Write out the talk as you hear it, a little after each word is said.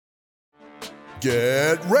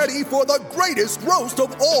Get ready for the greatest roast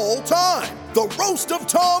of all time, the Roast of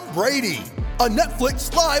Tom Brady, a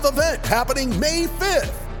Netflix live event happening May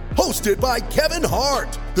 5th. Hosted by Kevin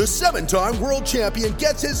Hart, the 7-time world champion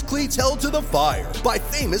gets his cleats held to the fire by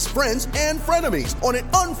famous friends and frenemies on an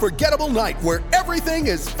unforgettable night where everything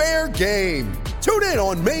is fair game. Tune in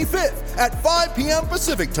on May 5th at 5 p.m.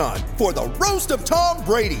 Pacific time for the Roast of Tom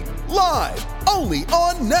Brady, live only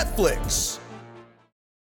on Netflix.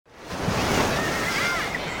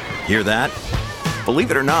 Hear that?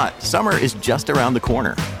 Believe it or not, summer is just around the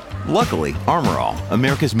corner. Luckily, Armor All,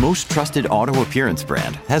 America's most trusted auto appearance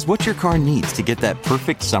brand, has what your car needs to get that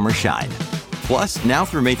perfect summer shine. Plus, now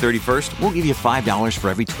through May 31st, we'll give you $5 for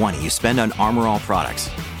every $20 you spend on Armor All products.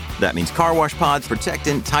 That means car wash pods,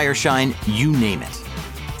 protectant, tire shine, you name it.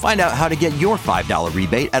 Find out how to get your $5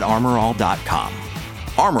 rebate at armorall.com.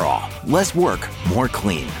 Armor All, less work, more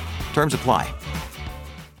clean. Terms apply.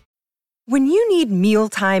 When you need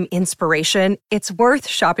mealtime inspiration, it's worth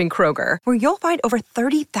shopping Kroger, where you'll find over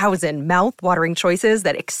 30,000 mouth-watering choices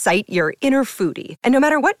that excite your inner foodie. And no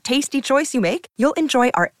matter what tasty choice you make, you'll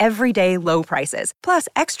enjoy our everyday low prices, plus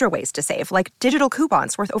extra ways to save, like digital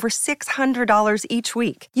coupons worth over $600 each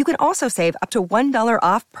week. You can also save up to $1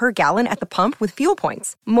 off per gallon at the pump with fuel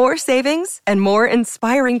points. More savings and more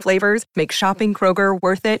inspiring flavors make shopping Kroger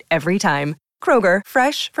worth it every time. Kroger,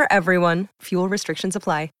 fresh for everyone. Fuel restrictions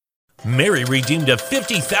apply. Mary redeemed a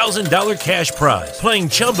 $50,000 cash prize playing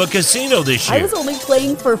Chumba Casino this year. I was only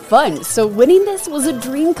playing for fun, so winning this was a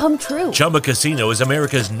dream come true. Chumba Casino is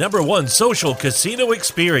America's #1 social casino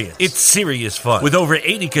experience. It's serious fun. With over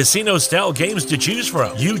 80 casino-style games to choose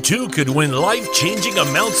from, you too could win life-changing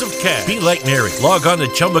amounts of cash. Be like Mary. Log on to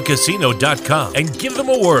ChumbaCasino.com and give them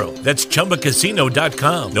a whirl. That's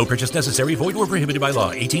ChumbaCasino.com. No purchase necessary. Void or prohibited by law.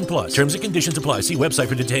 18 plus. Terms and conditions apply. See website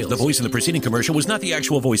for details. The voice in the preceding commercial was not the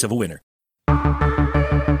actual voice of a winner.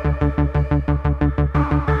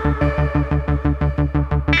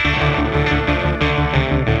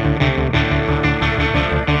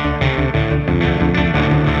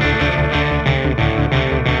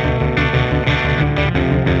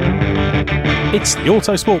 It's the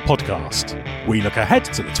Autosport Podcast. We look ahead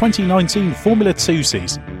to the 2019 Formula 2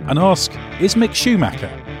 season and ask, is Mick Schumacher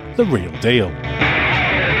the real deal?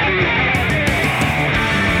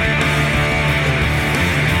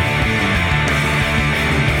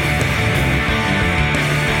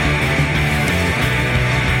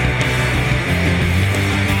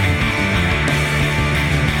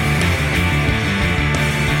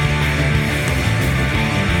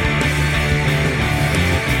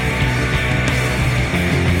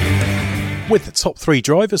 With the top 3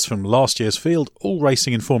 drivers from last year's field all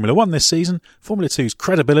racing in Formula 1 this season, Formula 2's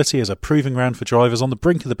credibility as a proving ground for drivers on the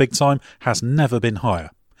brink of the big time has never been higher.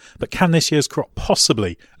 But can this year's crop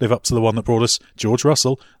possibly live up to the one that brought us George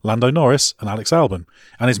Russell, Lando Norris and Alex Albon?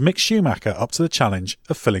 And is Mick Schumacher up to the challenge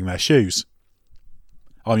of filling their shoes?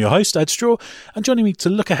 I'm your host, Ed Straw, and joining me to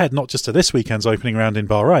look ahead not just to this weekend's opening round in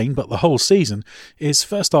Bahrain, but the whole season, is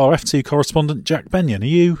First R F2 correspondent Jack Benyon. Are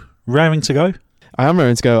you raring to go? I am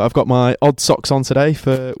raring to go. I've got my odd socks on today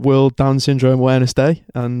for World Down Syndrome Awareness Day,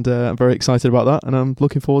 and I'm very excited about that, and I'm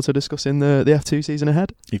looking forward to discussing the F2 season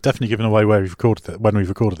ahead. You've definitely given away when we've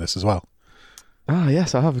recorded this as well. Ah,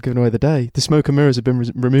 yes, I have given away the day. The smoke and mirrors have been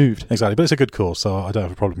removed. Exactly, but it's a good cause, so I don't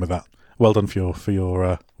have a problem with that. Well done for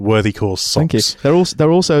your worthy cause socks. Thank you.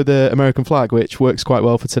 They're also the American flag, which works quite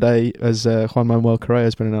well for today, as Juan Manuel Correa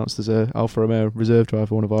has been announced as a Alfa Romeo reserve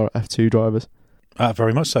driver, one of our F2 drivers.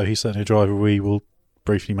 Very much so. He's certainly a driver we will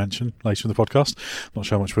briefly mention later in the podcast. Not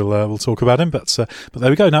sure how much we'll talk about him, but there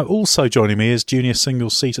we go. Now, also joining me is junior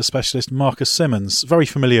single-seater specialist Marcus Simmons, very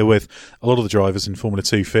familiar with a lot of the drivers in Formula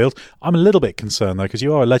 2 field. I'm a little bit concerned, though, because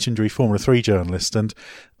you are a legendary Formula 3 journalist, and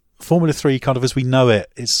Formula 3, kind of as we know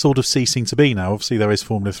it, is sort of ceasing to be now. Obviously, there is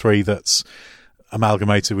Formula 3 that's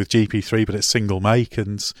amalgamated with GP3, but it's single make,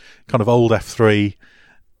 and kind of old F3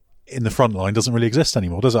 in the front line doesn't really exist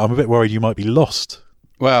anymore, does it? I'm a bit worried you might be lost.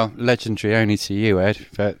 Well, legendary only to you, Ed,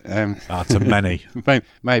 but to many,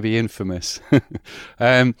 maybe infamous.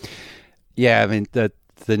 Yeah, I mean the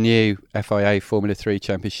new FIA Formula 3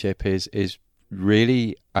 Championship is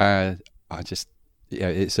really it's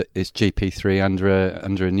GP3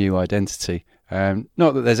 under a new identity.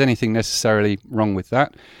 Not that there's anything necessarily wrong with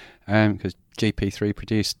that, because GP3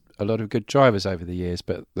 produced a lot of good drivers over the years,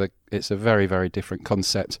 but it's a very, very different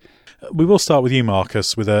concept. We will start with you,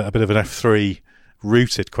 Marcus, with a bit of an F3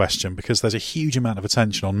 rooted question, because there's a huge amount of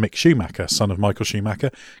attention on Mick Schumacher, son of Michael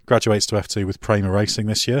Schumacher, graduates to F2 with Prema Racing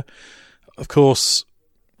this year. Of course,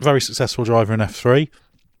 very successful driver in F3,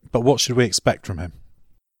 but what should we expect from him?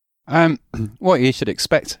 What you should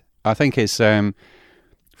expect I think it's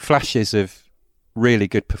flashes of really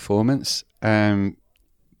good performance,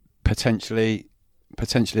 potentially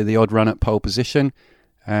the odd run at pole position,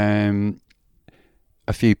 a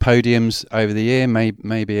few podiums over the year,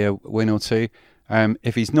 maybe a win or two.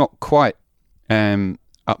 If he's not quite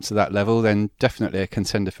up to that level, then definitely a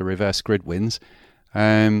contender for reverse grid wins.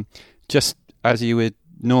 Just as you would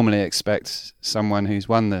normally expect someone who's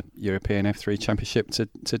won the European F3 Championship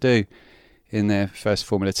to do in their first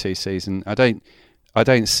Formula 2 season. I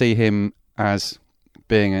don't see him as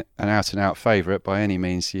being an out-and-out favourite by any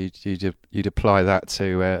means. You'd apply that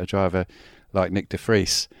to a driver like Nick de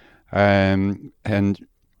Vries. What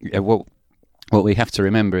we have to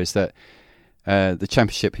remember is that the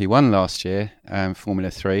championship he won last year,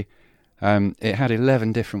 Formula 3, it had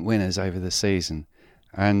 11 different winners over the season.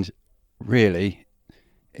 And really,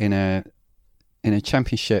 in a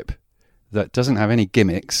championship that doesn't have any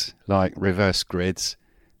gimmicks like reverse grids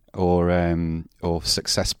or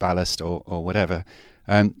success ballast or whatever,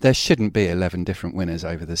 there shouldn't be 11 different winners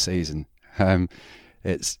over the season.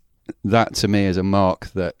 It's that to me is a mark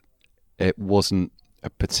that it wasn't a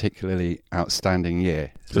particularly outstanding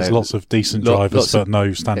year. There's lots of decent drivers, but no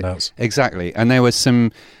standouts. Exactly, and there was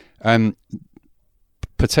some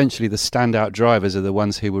potentially the standout drivers are the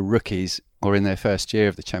ones who were rookies or in their first year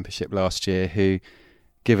of the championship last year, who,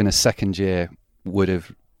 given a second year, would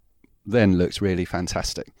have then looked really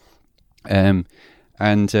fantastic.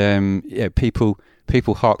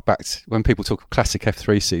 People hark back to, when people talk of classic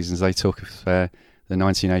F3 seasons, they talk of the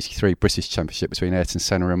 1983 British Championship between Ayrton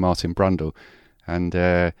Senna and Martin Brundle, and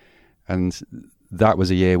that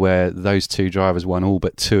was a year where those two drivers won all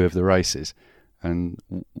but two of the races, and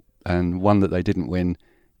one that they didn't win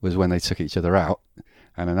was when they took each other out,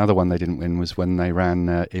 and another one they didn't win was when they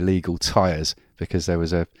ran illegal tyres, because there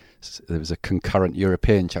was a concurrent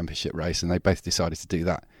European Championship race, and they both decided to do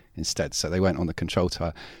that instead. So they went on the control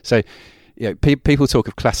tyre. So people talk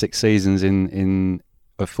of classic seasons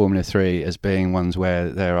of Formula 3 as being ones where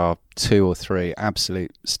there are two or three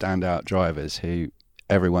absolute standout drivers who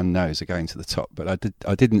everyone knows are going to the top. But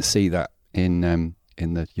I didn't see that in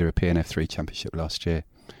the European F3 Championship last year.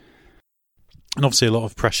 And obviously a lot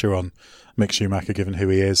of pressure on Mick Schumacher, given who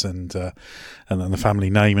he is and the family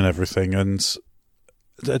name and everything. And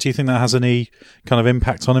do you think that has any kind of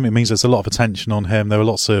impact on him? It means there's a lot of attention on him. There were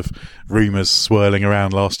lots of rumours swirling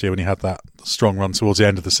around last year when he had that strong run towards the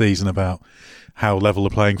end of the season about how level the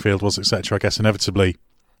playing field was, etc. I guess inevitably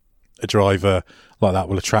a driver like that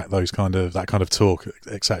will attract that kind of talk,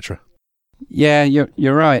 etc. Yeah,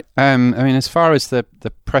 you're right. I mean, as far as the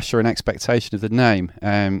pressure and expectation of the name,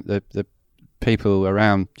 the people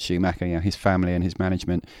around Schumacher, his family and his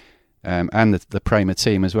management, and the Prema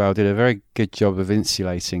team as well, did a very good job of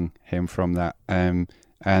insulating him from that.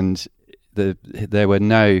 And there were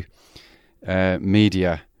no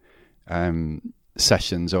media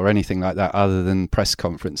sessions or anything like that other than press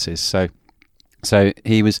conferences. So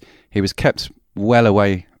he was kept well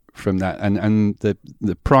away from that. And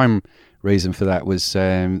the prime reason for that was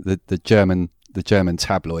the German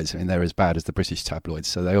tabloids. I mean, they're as bad as the British tabloids,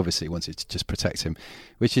 so they obviously wanted to just protect him,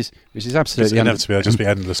 which is absolutely inevitably. There'll just be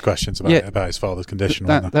endless questions about his father's condition.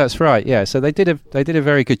 That's right. Yeah, so they did a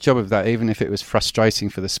very good job of that, even if it was frustrating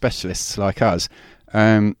for the specialists like us,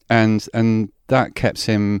 and that kept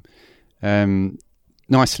him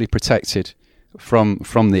nicely protected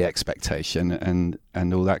from the expectation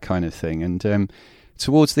and all that kind of thing. And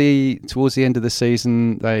towards the end of the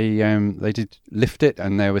season, they did lift it,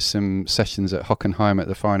 and there were some sessions at Hockenheim at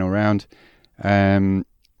the final round,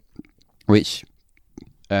 which,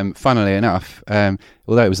 funnily enough,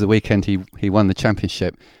 although it was the weekend he won the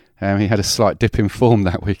championship, he had a slight dip in form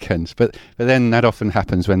that weekend. But then that often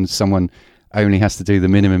happens when someone only has to do the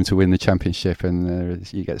minimum to win the championship,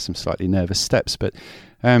 and you get some slightly nervous steps. But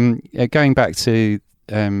going back to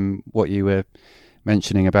what you were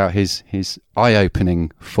mentioning about his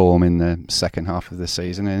eye-opening form in the second half of the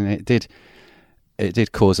season, and it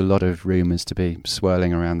did cause a lot of rumours to be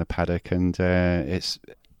swirling around the paddock, and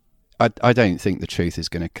I don't think the truth is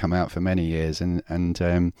going to come out for many years, and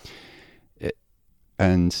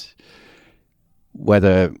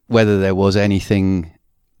whether there was anything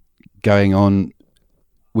going on,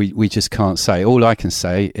 we just can't say. All I can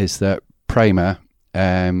say is that Prema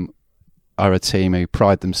are a team who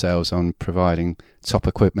pride themselves on providing top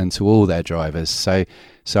equipment to all their drivers. So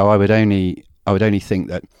I would only think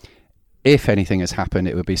that if anything has happened,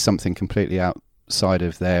 it would be something completely outside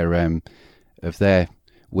of their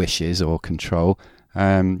wishes or control.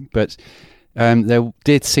 But there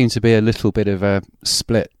did seem to be a little bit of a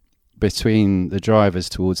split between the drivers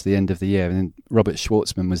towards the end of the year, and Robert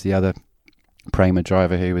Schwartzman was the other Prema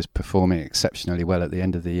driver who was performing exceptionally well at the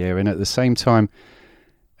end of the year. And at the same time,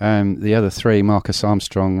 the other three, Marcus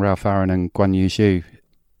Armstrong, Ralph Aaron and Guan Yu Zhu,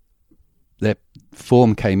 their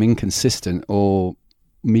form came inconsistent or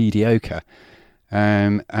mediocre.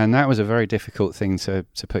 And that was a very difficult thing to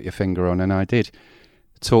put your finger on. And I did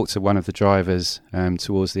talk to one of the drivers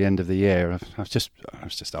towards the end of the year. I was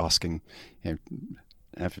just asking,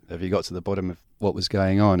 have you got to the bottom of what was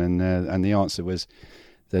going on? And the answer was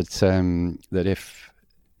that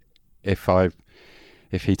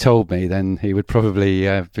if he told me, then he would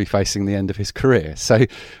probably be facing the end of his career. So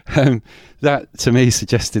that to me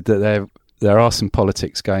suggested that there are some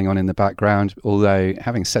politics going on in the background. Although,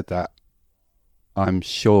 having said that, I'm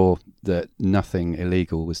sure that nothing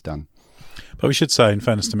illegal was done. But we should say, in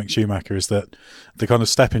fairness to Mick Schumacher, is that the kind of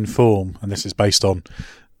step in form, and this is based on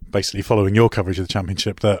basically following your coverage of the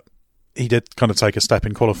championship, that he did kind of take a step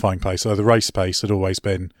in qualifying pace. So the race pace had always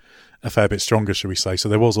been a fair bit stronger, should we say. So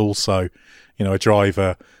there was also, a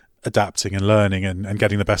driver adapting and learning and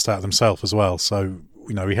getting the best out of themselves as well. So,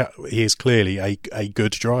 he is clearly a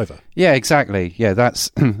good driver. Yeah, exactly. Yeah,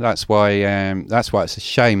 that's why it's a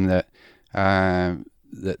shame that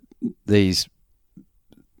that these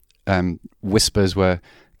whispers were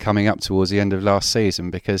coming up towards the end of last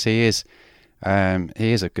season, because he is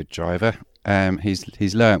a good driver.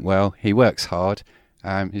 He's learnt well. He works hard.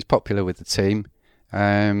 He's popular with the team.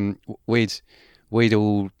 We'd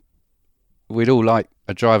all like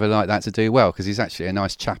a driver like that to do well, because he's actually a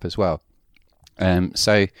nice chap as well.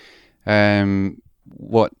 So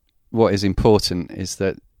what is important is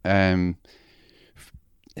that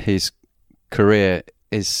his career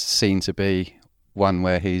is seen to be one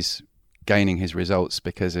where he's gaining his results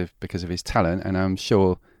because of his talent, and I'm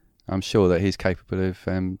sure that he's capable of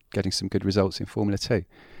getting some good results in Formula 2. Are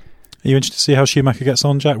you interested to see how Schumacher gets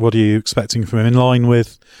on, Jack? What are you expecting from him, in line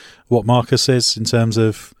with what Marcus is in terms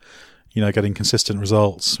of getting consistent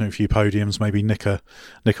results, a few podiums, maybe nick a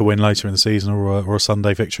win later in the season, or a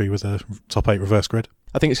Sunday victory with a top 8 reverse grid?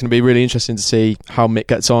 I think it's going to be really interesting to see how Mick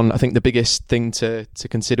gets on. I think the biggest thing to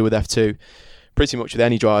consider with F2, pretty much with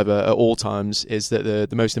any driver at all times, is that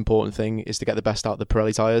the most important thing is to get the best out of the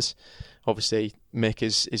Pirelli tyres. Obviously, Mick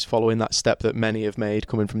is following that step that many have made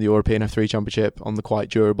coming from the European F3 Championship on the quite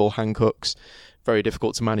durable Hancocks. Very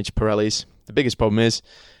difficult to manage Pirellis. The biggest problem is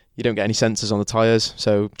you don't get any sensors on the tyres,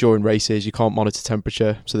 so during races you can't monitor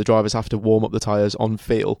temperature, so the drivers have to warm up the tyres on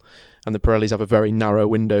feel, and the Pirellis have a very narrow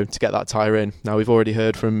window to get that tyre in. Now, we've already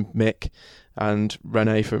heard from Mick and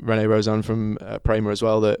René Rosan from Prema as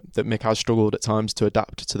well that Mick has struggled at times to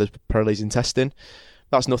adapt to the Pirellis in testing.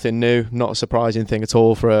 That's nothing new, not a surprising thing at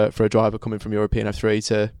all for a driver coming from European F3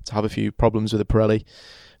 to have a few problems with the Pirelli.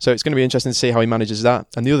 So it's going to be interesting to see how he manages that.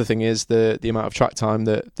 And the other thing is the amount of track time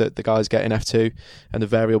that the guys get in F2 and the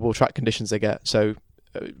variable track conditions they get. So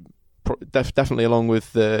definitely, along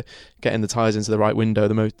with getting the tyres into the right window,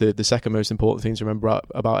 the second most important thing to remember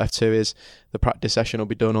about F2 is the practice session will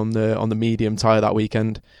be done on the medium tyre that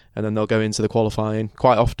weekend, and then they'll go into the qualifying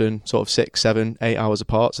quite often sort of 6, 7, 8 hours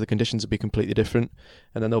apart, so the conditions will be completely different,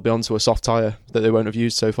 and then they'll be onto a soft tyre that they won't have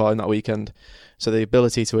used so far in that weekend. So the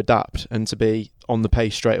ability to adapt and to be on the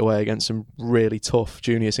pace straight away against some really tough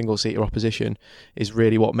junior single-seater opposition is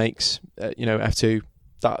really what makes F2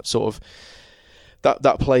 that sort of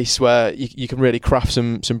that place where you can really craft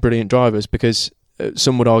some brilliant drivers, because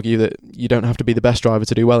some would argue that you don't have to be the best driver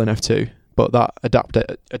to do well in F2, but that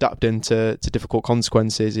adapting to difficult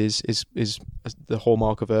consequences is the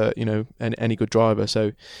hallmark of any good driver.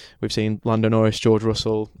 So we've seen Lando Norris, George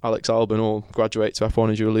Russell, Alex Albon all graduate to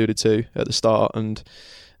F1, as you alluded to at the start, and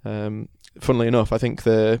funnily enough, I think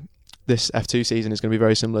this F2 season is going to be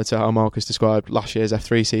very similar to how Marcus described last year's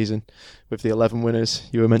F3 season, with the 11 winners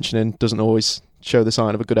you were mentioning. Doesn't always show the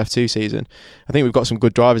sign of a good F2 season. I think we've got some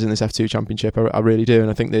good drivers in this F2 championship. I really do, and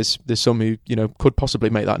I think there's some who could possibly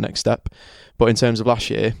make that next step. But in terms of last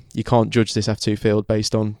year, you can't judge this F2 field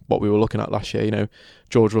based on what we were looking at last year.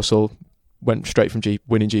 George Russell went straight from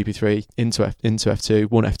winning GP3 into F2,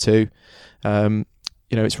 won F2.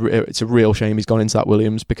 It's a real shame he's gone into that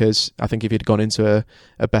Williams, because I think if he'd gone into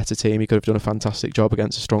a better team, he could have done a fantastic job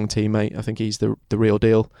against a strong teammate. I think he's the real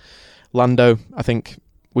deal. Lando, I think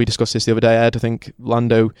we discussed this the other day, Ed. I think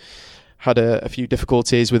Lando had a few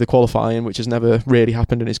difficulties with the qualifying, which has never really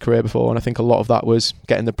happened in his career before, and I think a lot of that was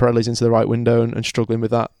getting the Pirellis into the right window and struggling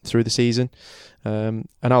with that through the season. And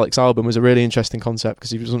Alex Albon was a really interesting concept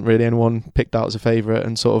because he wasn't really anyone picked out as a favourite,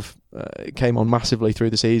 and sort of came on massively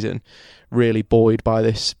through the season, really buoyed by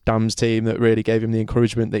this Dams team that really gave him the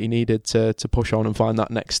encouragement that he needed to push on and find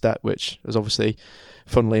that next step, which has obviously,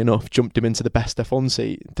 funnily enough, jumped him into the best F1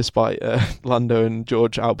 seat despite Lando and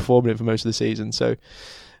George outperforming him for most of the season. So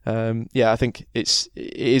I think it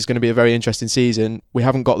is going to be a very interesting season. We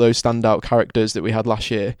haven't got those standout characters that we had last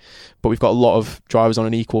year, but we've got a lot of drivers on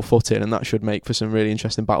an equal footing, and that should make for some really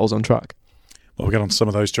interesting battles on track. Well, we'll get on to some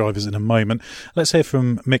of those drivers in a moment. Let's hear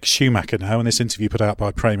from Mick Schumacher now, in this interview put out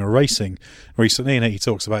by Prema Racing recently, and he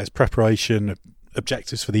talks about his preparation,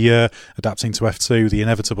 objectives for the year, adapting to F2, the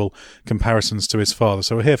inevitable comparisons to his father.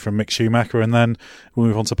 So we'll hear from Mick Schumacher, and then we'll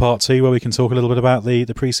move on to part 2, where we can talk a little bit about the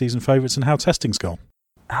pre-season favourites and how testing's gone.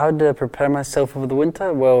 How did I prepare myself over the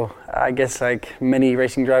winter? Well, I guess like many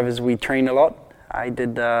racing drivers, we train a lot. I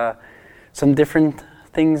did some different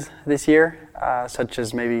things this year, such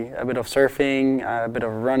as maybe a bit of surfing, a bit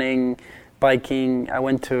of running, biking. I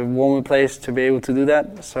went to a warmer place to be able to do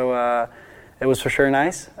that, so it was for sure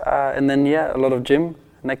nice. And then a lot of gym,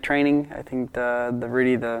 neck training. I think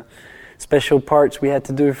the special parts we had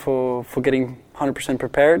to do for getting 100%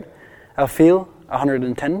 prepared. I feel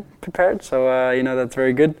 110 prepared, so that's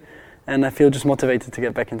very good, and I feel just motivated to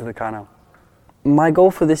get back into the car now. My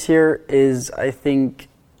goal for this year is, I think,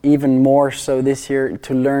 even more so this year,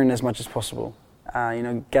 to learn as much as possible.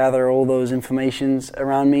 Gather all those informations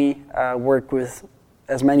around me, work with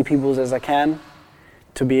as many people as I can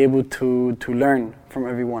to be able to learn from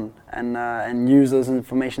everyone and use those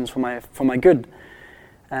informations for my good.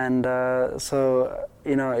 And so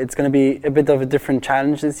it's going to be a bit of a different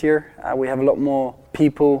challenge this year. We have a lot more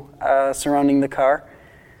people surrounding the car,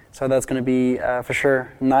 so that's going to be for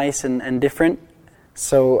sure nice and different.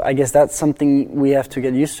 So I guess that's something we have to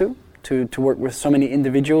get used to work with so many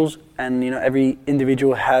individuals, and every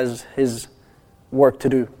individual has his work to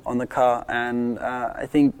do on the car, and I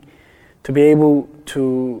think to be able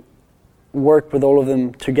to work with all of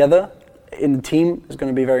them together in the team is going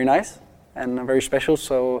to be very nice and very special.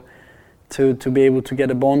 So to be able to get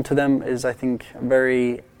a bond to them is, I think,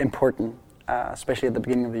 very important, especially at the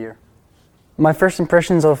beginning of the year. My first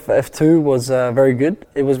impressions of F2 was very good.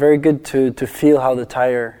 It was very good to feel how the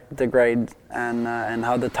tire degrades and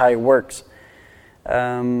how the tire works.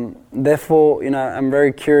 Therefore, I'm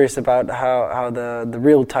very curious about how the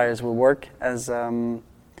real tires will work, as in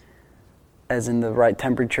the right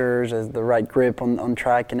temperatures, as the right grip on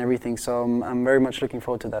track and everything. So I'm very much looking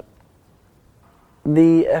forward to that.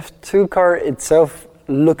 The F2 car itself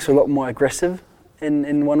looks a lot more aggressive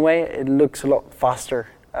in one way. It looks a lot faster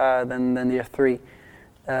than the F3.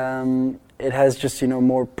 It has just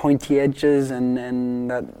more pointy edges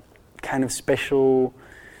and that kind of special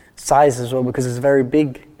size as well, because it's very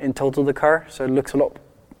big in total, the car. So it looks a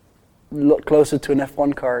lot closer to an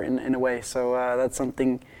F1 car in a way. So that's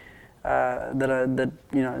something that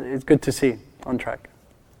it's good to see on track.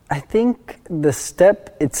 I think the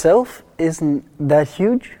step itself isn't that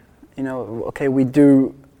huge. We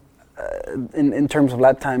do, in terms of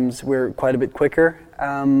lap times, we're quite a bit quicker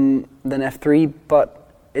than F3,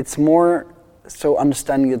 but it's more so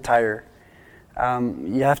understanding the tire.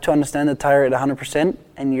 You have to understand the tire at 100%,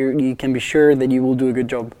 and you can be sure that you will do a good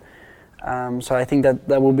job. So I think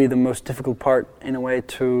that will be the most difficult part, in a way,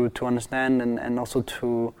 to understand and also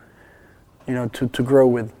to grow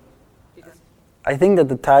with. I think that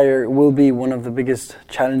the tire will be one of the biggest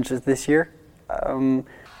challenges this year.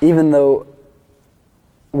 Even though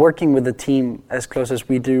working with the team as close as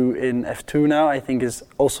we do in F2 now, I think is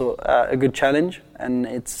also a good challenge, and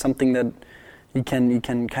it's something that you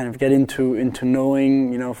can kind of get into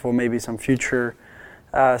knowing, for maybe some future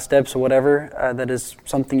steps or whatever. That is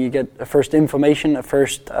something you get a first information, a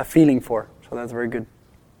first feeling for. So that's very good.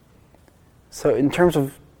 So in terms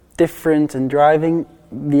of difference in driving,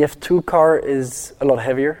 the F2 car is a lot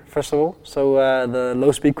heavier, first of all. So the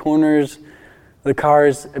low-speed corners, the car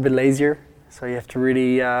is a bit lazier. So you have to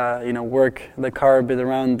really, work the car a bit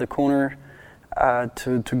around the corner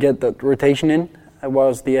to get that rotation in.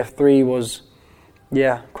 Whereas the F3 was,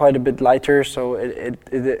 quite a bit lighter. So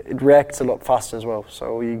it reacts a lot faster as well.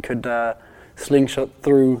 So you could slingshot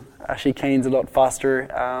through chicanes a lot faster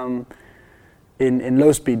in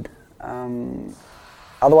low speed.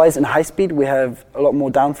 Otherwise, in high speed, we have a lot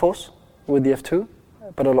more downforce with the F2,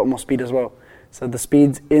 but a lot more speed as well. So the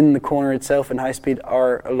speeds in the corner itself in high speed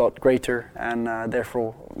are a lot greater, and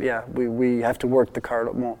therefore, we have to work the car a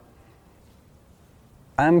lot more.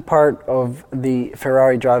 I'm part of the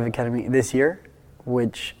Ferrari Drive Academy this year,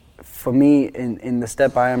 which for me in the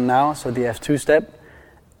step I am now, so the F2 step,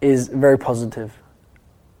 is very positive.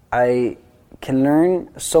 I can learn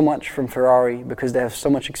so much from Ferrari because they have so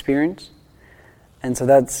much experience, and so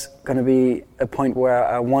that's going to be a point where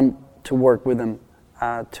I want to work with them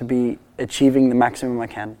to be achieving the maximum I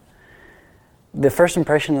can. The first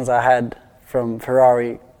impressions I had from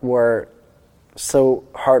Ferrari were so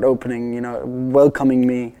heart-opening, welcoming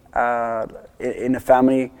me in a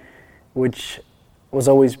family which was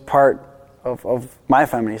always part of my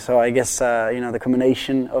family. So I guess the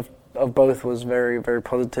combination of both was very, very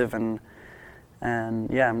positive, and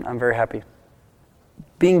yeah, I'm very happy.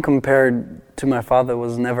 Being compared to my father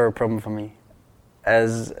was never a problem for me,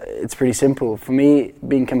 as it's pretty simple. For me,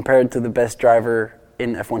 being compared to the best driver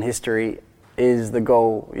in F1 history is the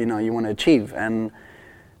goal you want to achieve, and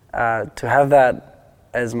to have that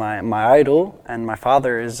as my idol and my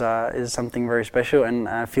father is something very special, and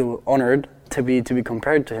I feel honored to be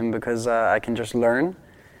compared to him because I can just learn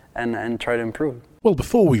and try to improve. Well,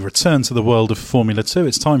 before we return to the world of Formula 2,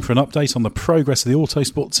 it's time for an update on the progress of the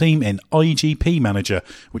Autosport team in IGP Manager,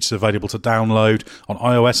 which is available to download on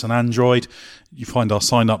iOS and Android. You find our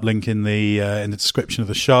sign-up link in the description of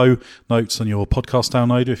the show, notes on your podcast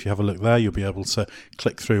downloader. If you have a look there, you'll be able to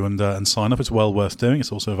click through and sign up. It's well worth doing.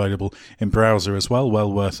 It's also available in browser as well,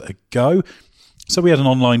 well worth a go. So we had an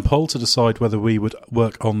online poll to decide whether we would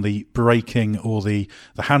work on the braking or the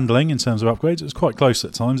handling in terms of upgrades. It was quite close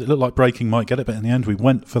at times. It looked like braking might get it, but in the end we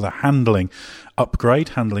went for the handling upgrade.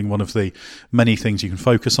 Handling, one of the many things you can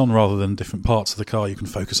focus on. Rather than different parts of the car, you can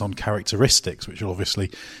focus on characteristics, which will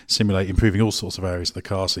obviously simulate improving all sorts of areas of the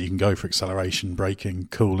car. So you can go for acceleration, braking,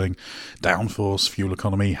 cooling, downforce, fuel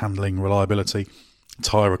economy, handling, reliability,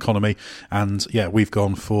 tyre economy, and yeah, we've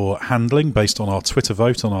gone for handling based on our Twitter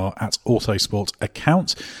vote on our @Autosport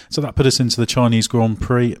account. So that put us into the Chinese Grand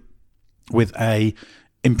Prix with a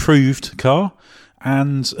improved car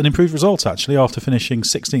and an improved result, actually. After finishing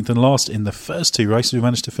 16th and last in the first two races, we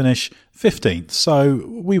managed to finish 15th. So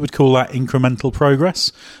we would call that incremental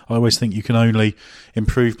progress. I always think you can only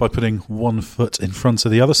improve by putting one foot in front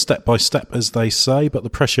of the other, step by step, as they say. But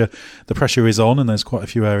the pressure is on, and there's quite a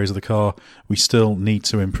few areas of the car we still need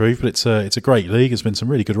to improve. But it's a great league. There's been some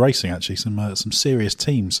really good racing, actually. Some serious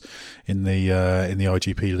teams in the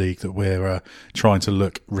IGP league that we're trying to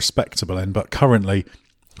look respectable in. But currently,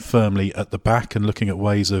 firmly at the back and looking at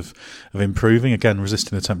ways of improving, again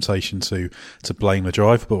resisting the temptation to blame the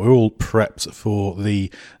driver. But we're all prepped for the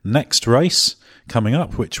next race coming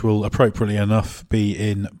up, which will appropriately enough be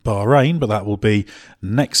in Bahrain, but that will be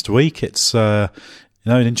next week. It's an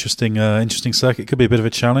interesting circuit. It could be a bit of a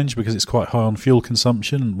challenge because it's quite high on fuel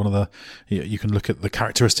consumption. You can look at the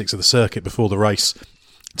characteristics of the circuit before the race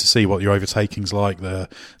to see what your overtaking's like, the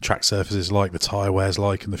track surface is like, the tyre wear's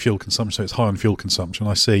like, and the fuel consumption. So it's high on fuel consumption.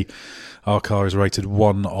 I see our car is rated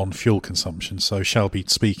 1 on fuel consumption, so shall be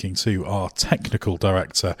speaking to our technical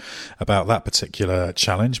director about that particular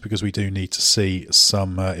challenge, because we do need to see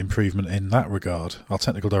some improvement in that regard. Our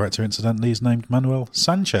technical director, incidentally, is named Manuel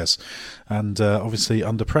Sanchez, and obviously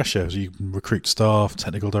under pressure, as you can recruit staff,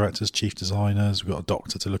 technical directors, chief designers. We've got a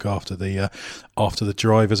doctor to look after the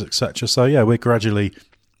drivers, etc. So yeah, we're gradually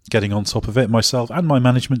getting on top of it, myself and my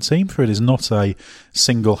management team, for it is not a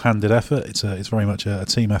single-handed effort. It's very much a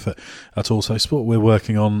team effort at Autosport. We're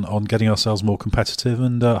working on getting ourselves more competitive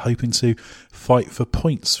and hoping to fight for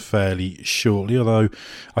points fairly shortly, although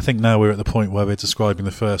I think now we're at the point where we're describing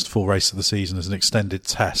the first full race of the season as an extended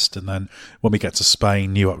test, and then when we get to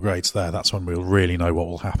Spain, new upgrades there, that's when we'll really know what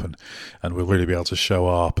will happen and we'll really be able to show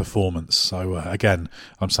our performance. So again,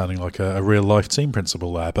 I'm sounding like a real-life team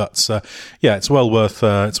principal there, but yeah, it's well worth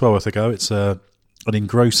a go. It's an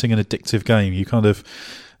engrossing and addictive game. You kind of,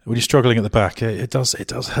 when you're struggling at the back, it does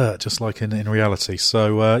hurt, just like in reality.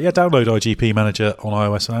 So yeah, download IGP Manager on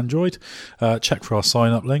iOS and Android. Check for our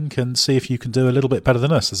sign-up link and see if you can do a little bit better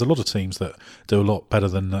than us. There's a lot of teams that do a lot better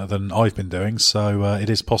than I've been doing, so it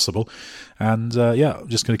is possible. And yeah, I'm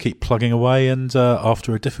just going to keep plugging away, and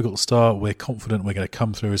after a difficult start, we're confident we're going to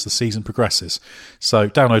come through as the season progresses. So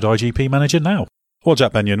download IGP Manager now. Well,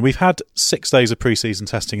 Jack Benyon, we've had 6 days of pre-season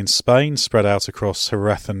testing in Spain, spread out across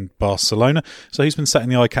Jerez and Barcelona. So who's been setting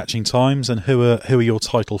the eye-catching times, and who are your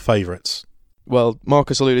title favourites? Well,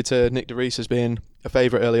 Marcus alluded to Nick de Vries as being a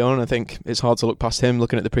favourite early on. I think it's hard to look past him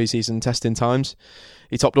looking at the pre-season testing times.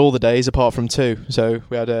 He topped all the days apart from 2. So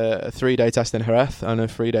we had a 3-day test in Jerez and a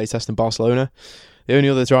 3-day test in Barcelona. The only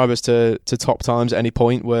other drivers to top times at any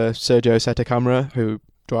point were Sergio Sette Camara, who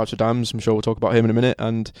drives for Dams. I'm sure we'll talk about him in a minute.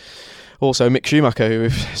 And also Mick Schumacher, who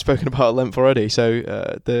we've spoken about at length already. So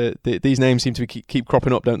these names seem to keep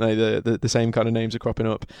cropping up, don't they? The same kind of names are cropping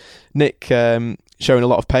up. Nick showing a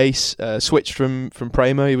lot of pace, switched from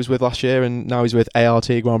Prema he was with last year, and now he's with ART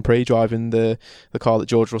Grand Prix, driving the car that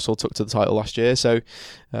George Russell took to the title last year. So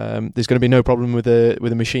there's going to be no problem with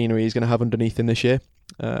the machinery he's going to have underneath him this year.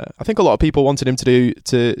 I think a lot of people wanted him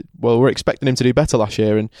we're expecting him to do better last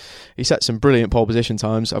year, and he set some brilliant pole position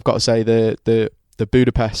times. I've got to say the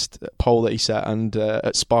Budapest pole that he set and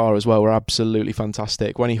at Spa as well were absolutely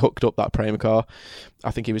fantastic. When he hooked up that Prema car,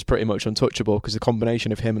 I think he was pretty much untouchable, because the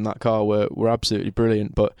combination of him and that car were absolutely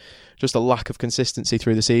brilliant. But just a lack of consistency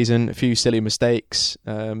through the season, a few silly mistakes,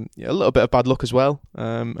 a little bit of bad luck as well,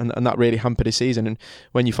 and that really hampered his season. And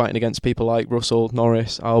when you're fighting against people like Russell,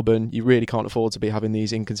 Norris, Albon, you really can't afford to be having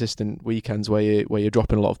these inconsistent weekends where you're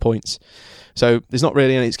dropping a lot of points. So there's not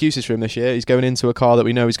really any excuses for him this year. He's going into a car that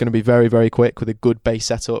we know is going to be very, very quick with a good base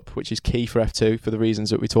setup, which is key for F2 for the reasons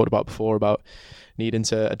that we talked about before about needing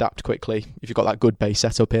to adapt quickly. If you've got that good base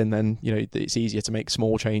setup in, then it's easier to make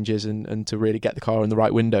small changes and to really get the car in the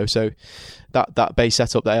right window. So that base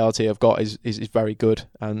setup that ART have got is very good,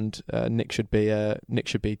 and Nick should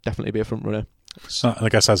definitely be a front runner. So I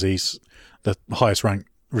guess as he's the highest ranked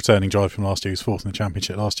returning driver from last year, he was fourth in the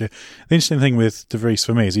championship last year. The interesting thing with De Vries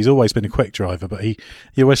for me is he's always been a quick driver, but he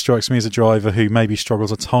always strikes me as a driver who maybe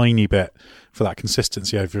struggles a tiny bit for that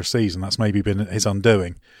consistency over a season. That's maybe been his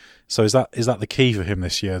undoing. So is that the key for him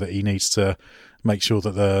this year, that he needs to make sure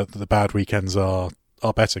that the bad weekends are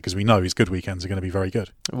better, because we know his good weekends are going to be very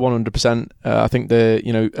good? 100%. I think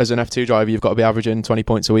as an F2 driver, you've got to be averaging 20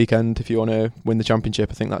 points a weekend if you want to win the championship.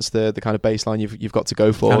 I think that's the kind of baseline you've got to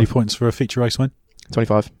go for. How many points for a feature race win?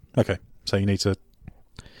 25. Okay, so you need to.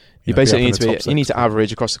 You basically need to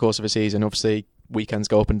average across the course of a season. Obviously, weekends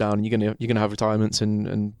go up and down, and you're gonna have retirements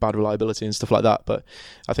and bad reliability and stuff like that. But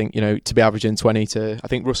I think to be averaging 20 to, I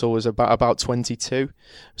think Russell was about 22.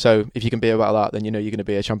 So if you can be about that, then you're going to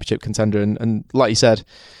be a championship contender. And like you said,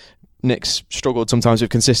 Nick's struggled sometimes with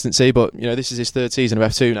consistency, but this is his third season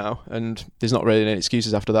of F2 now, and there's not really any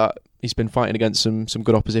excuses after that. He's been fighting against some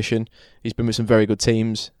good opposition. He's been with some very good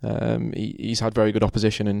teams. He's had very good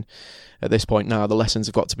opposition, and at this point now, the lessons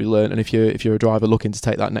have got to be learned. And if you're a driver looking to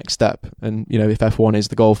take that next step, and if F1 is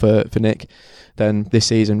the goal for Nick, then this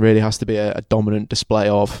season really has to be a dominant display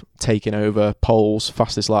of taking over poles,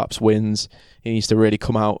 fastest laps, wins. He needs to really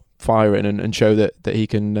come out firing and show that he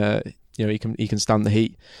can. He can stand the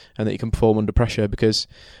heat and that he can perform under pressure, because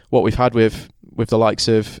what we've had with the likes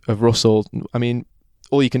of Russell, I mean,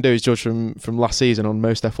 all you can do is judge from last season on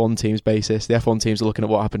most F1 teams' basis. The F1 teams are looking at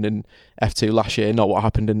what happened in F2 last year, not what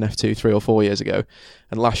happened in F2 3 or 4 years ago.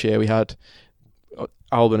 And last year we had,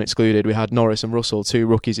 Albon excluded, we had Norris and Russell, two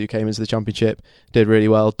rookies who came into the championship, did really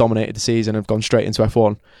well, dominated the season, have gone straight into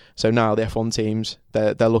F1. So now the F1 teams,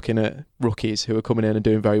 they're looking at rookies who are coming in and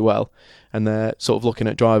doing very well, and they're sort of looking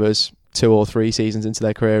at drivers 2 or 3 seasons into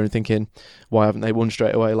their career and thinking, why haven't they won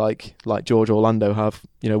straight away like George or Lando have?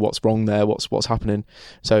 What's wrong there? What's happening?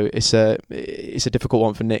 So it's a difficult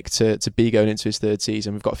one for Nick to be going into his third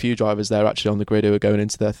season. We've got a few drivers there actually on the grid who are going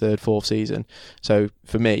into their third, fourth season. So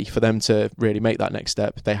for them to really make that next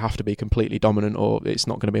step, they have to be completely dominant, or it's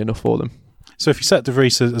not going to be enough for them. So if you set De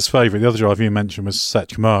Vries as favourite, the other driver you mentioned was Seth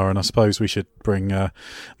Kamara, and I suppose we should bring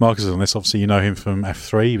Marcus on this. Obviously, you know him from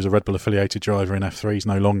F3. He was a Red Bull affiliated driver in F3. He's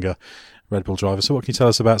no longer a Red Bull driver. So what can you tell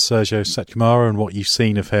us about Sergio Seth Kamara and what you've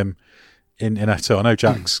seen of him in F2? I know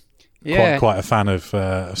Jack's quite a fan of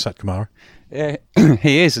Seth Kamara. Yeah,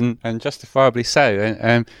 he is, and justifiably so.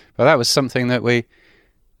 But that was something that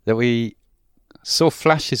we saw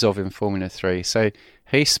flashes of in Formula 3. So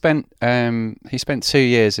he spent 2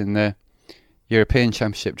 years in the European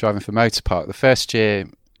Championship driving for Motorpark. The first year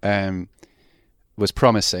was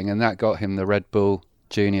promising, and that got him the Red Bull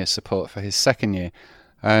Junior support for his second year.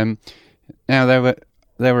 Now there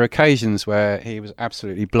were occasions where he was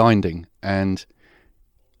absolutely blinding, and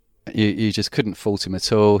you just couldn't fault him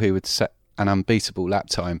at all. He would set an unbeatable lap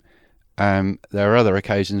time. There are other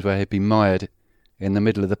occasions where he'd be mired in the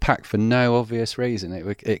middle of the pack for no obvious reason.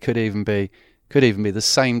 It could even be the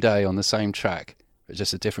same day on the same track, but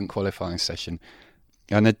just a different qualifying session.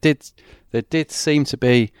 And there did seem to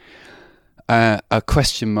be a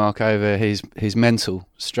question mark over his mental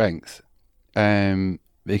strength,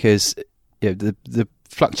 because the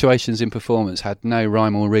fluctuations in performance had no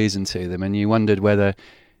rhyme or reason to them, and you wondered whether,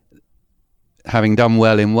 having done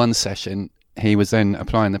well in one session, he was then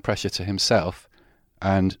applying the pressure to himself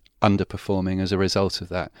and underperforming as a result of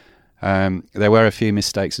that. There were a few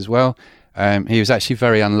mistakes as well. He was actually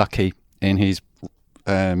very unlucky in his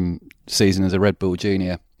season as a Red Bull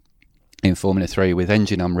Junior in Formula 3 with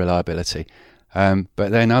engine unreliability. But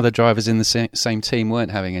then other drivers in the same team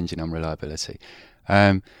weren't having engine unreliability.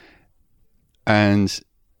 And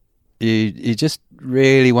you just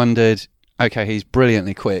really wondered, okay, he's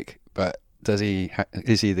brilliantly quick, but is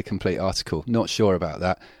he the complete article? Not sure about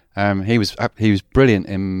that. He was brilliant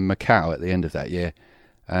in Macau at the end of that year,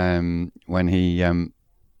 when he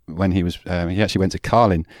actually went to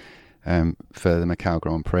Carlin for the Macau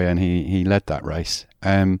Grand Prix, and he led that race.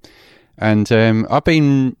 I've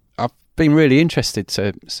been really interested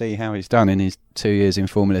to see how he's done in his 2 years in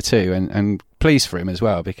Formula 2, and pleased for him as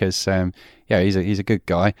well, because he's a good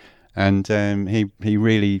guy, and he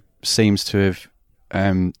really seems to have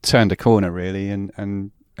turned a corner really,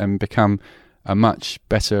 and become a much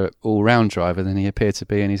better all-round driver than he appeared to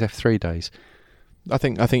be in his F3 days. I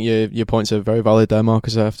think your points are very valid there,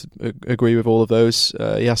 Marcus. I have to agree with all of those.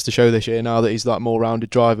 He has to show this year now that he's that more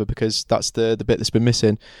rounded driver, because that's the bit that's been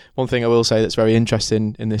missing. One thing I will say that's very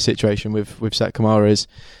interesting in this situation with Seth Kamara is,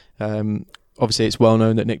 obviously it's well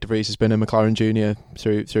known that Nick De Vries has been a McLaren junior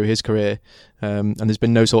through his career, and there's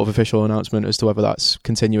been no sort of official announcement as to whether that's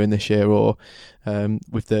continuing this year, or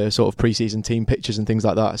with the sort of pre-season team pictures and things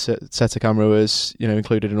like that. Seta Camara was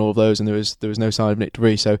included in all of those, and there was no sign of Nick De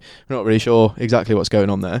Vries, so we're not really sure exactly what's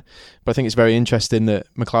going on there. But I think it's very interesting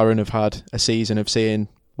that McLaren have had a season of seeing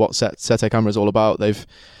what Seta Camara is all about. They've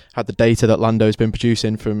had the data that Lando's been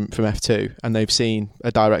producing from F2, and they've seen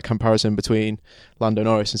a direct comparison between Lando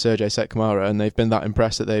Norris and Sergio Seth Kamara, and they've been that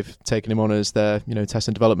impressed that they've taken him on as their test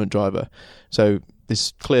and development driver. So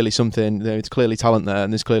there's clearly something, there's clearly talent there,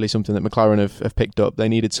 and there's clearly something that McLaren have picked up. They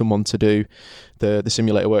needed someone to do the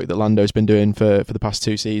simulator work that Lando's been doing for the past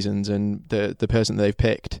 2 seasons, and the person that they've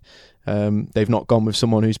picked, they've not gone with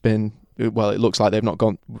someone who's been, well, it looks like they've not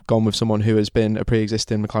gone with someone who has been a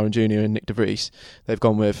pre-existing McLaren junior in Nick De Vries. They've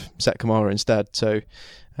gone with Seth Kamara instead. So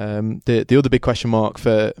the other big question mark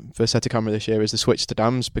for Seta Camara this year is the switch to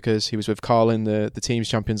Dams, because he was with Carlin, the team's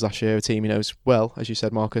champions last year, a team he knows well, as you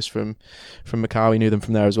said, Marcus, from Macau. He knew them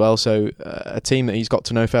from there as well. So a team that he's got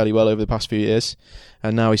to know fairly well over the past few years,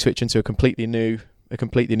 and now he's switching to a completely new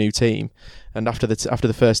team. And after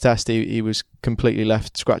the first test, he was completely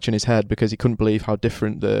left scratching his head, because he couldn't believe how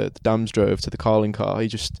different the Dams drove to the Carlin car.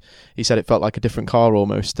 He said it felt like a different car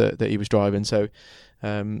almost that he was driving. So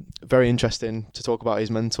very interesting to talk about his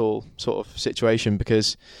mental sort of situation,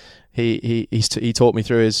 because he talked me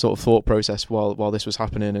through his sort of thought process while this was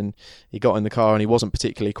happening, and he got in the car and he wasn't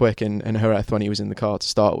particularly quick in Jerez when he was in the car to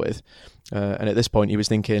start with, and at this point he was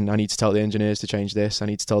thinking, I need to tell the engineers to change this, I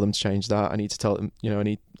need to tell them to change that, I need to tell them,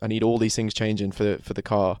 I need all these things changing for the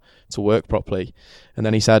car to work properly. And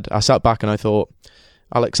then he said, I sat back and I thought,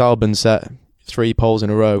 Alex Albon set 3 poles in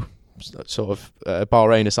a row, sort of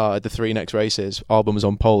Bahrain aside, the 3 next races, Albon was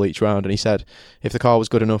on pole each round, and he said if the car was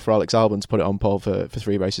good enough for Alex Albon to put it on pole for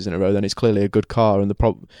 3 races in a row, then it's clearly a good car, and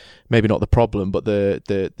maybe not the problem, but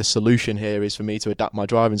the solution here is for me to adapt my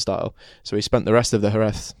driving style. So he spent the rest of the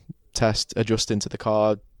Jerez test adjusting to the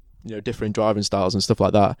car, different driving styles and stuff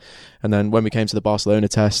like that. And then when we came to the Barcelona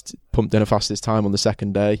test, pumped in a fastest time on the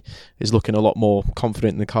second day, is looking a lot more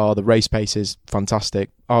confident in the car. The race pace is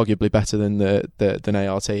fantastic, arguably better than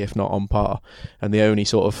ART, if not on par. And the only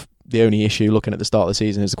issue looking at the start of the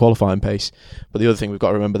season is the qualifying pace. But the other thing we've got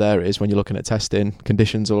to remember there is, when you're looking at testing,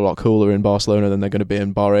 conditions are a lot cooler in Barcelona than they're going to be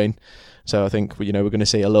in Bahrain. So I think we're going to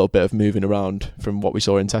see a little bit of moving around from what we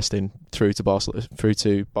saw in testing through to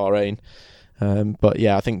Bahrain. But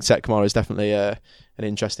yeah, I think Seth Kamara is definitely an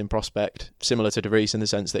interesting prospect, similar to De Vries in the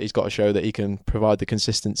sense that he's got to show that he can provide the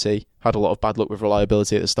consistency. Had a lot of bad luck with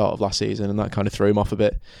reliability at the start of last season, and that kind of threw him off a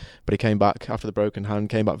bit. But he came back after the broken hand,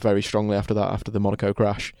 came back very strongly after the Monaco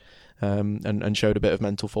crash, and showed a bit of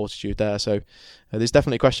mental fortitude there. So there's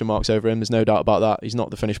definitely question marks over him. There's no doubt about that. He's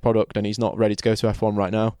not the finished product, and he's not ready to go to F1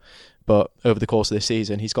 right now. But over the course of this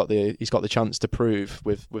season, he's got the chance to prove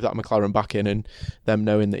with that McLaren backing and them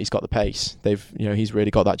knowing that he's got the pace. He's really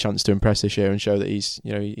got that chance to impress this year and show that he's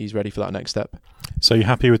ready for that next step. So you're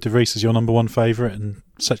happy with De Vries as your number 1 favourite and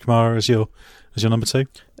Seth Kamara as your number 2?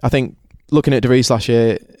 I think looking at De Vries last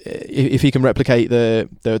year, if he can replicate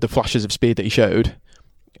the flashes of speed that he showed,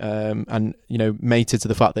 and mated to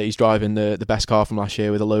the fact that he's driving the best car from last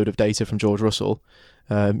year with a load of data from George Russell,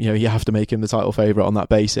 you have to make him the title favourite on that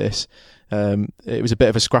basis. It was a bit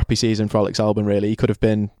of a scrappy season for Alex Albon, really. He could have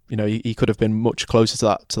been, he could have been much closer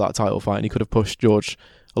to that title fight, and he could have pushed George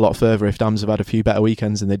a lot further if Dams have had a few better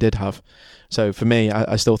weekends than they did have. So for me,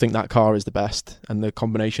 I still think that car is the best, and the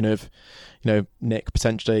combination of, Nick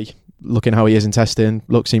potentially looking how he is in testing,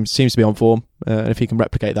 seems to be on form. And if he can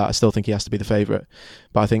replicate that, I still think he has to be the favourite.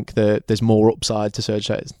 But I think that there's more upside to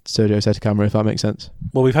Sergio Sette-Câmara, if that makes sense.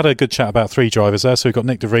 Well, we've had a good chat about 3 drivers there. So we've got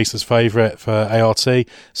Nick De Vries as favourite for ART,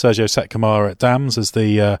 Sergio Sette-Câmara at Dams as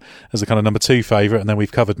the kind of number 2 favourite, and then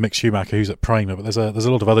we've covered Mick Schumacher, who's at Prema. But there's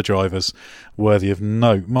a lot of other drivers worthy of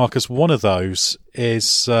note. Marcus, one of those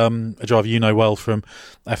is a driver you know well from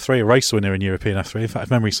F3, a race winner in European F3. In fact,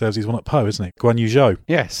 if memory serves, he's won at Po, isn't it? Guan Yu Zhou.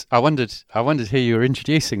 Yes, I wondered who you were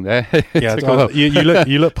introducing there. Yeah,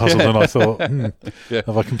 you look puzzled, and I thought,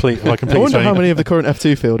 have I complete? I wonder how many of the current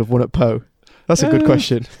F2 field have won at Po. That's a good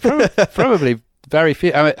question. Probably very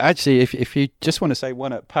few. I mean, actually, if you just want to say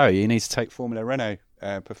one at Po, you need to take Formula Renault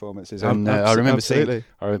performances. And I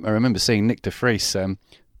remember seeing Nick De Vries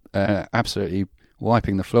absolutely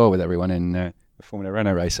wiping the floor with everyone in the Formula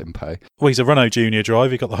Renault race in Po. Well, he's a Renault junior driver.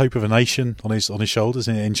 He's got the hope of a nation on his shoulders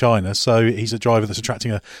in China. So he's a driver that's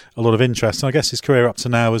attracting a lot of interest. And I guess his career up to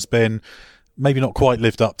now has been maybe not quite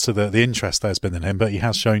lived up to the interest there's been in him, but he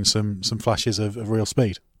has shown some flashes of real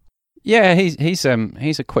speed. Yeah, he's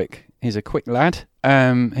a quick lad.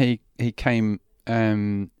 He came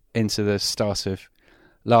into the start of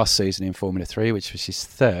last season in Formula 3, which was his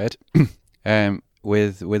third,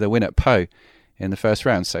 with a win at Po in the first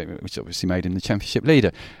round, so which obviously made him the championship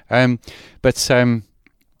leader. But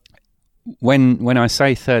when I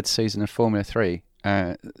say third season of Formula 3,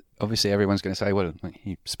 obviously everyone's going to say, well,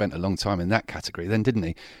 he spent a long time in that category then, didn't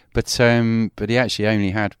he? But he actually only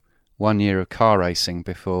had 1 year of car racing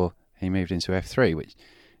before he moved into F3,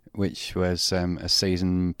 which was a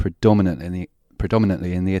season predominantly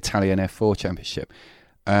in the Italian F4 Championship.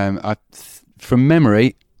 From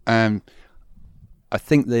memory, I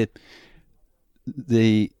think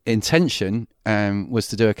the intention was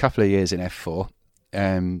to do a couple of years in F4,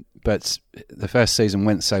 but the first season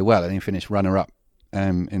went so well and he finished runner-up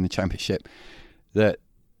in the championship that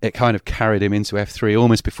it kind of carried him into F3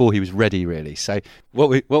 almost before he was ready, really. So what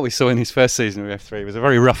we saw in his first season of F3 was a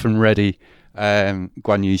very rough and ready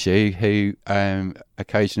Guan Yu Zhou, who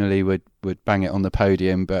occasionally would bang it on the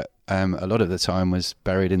podium, but a lot of the time was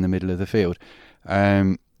buried in the middle of the field.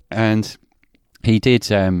 And he did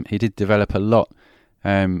develop a lot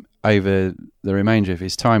over the remainder of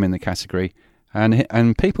his time in the category,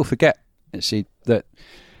 and people forget actually that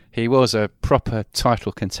he was a proper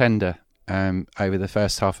title contender over the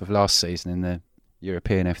first half of last season in the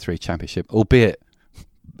European F3 Championship, albeit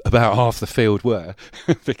about half the field were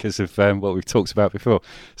because of what we've talked about before.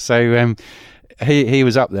 So he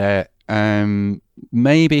was up there.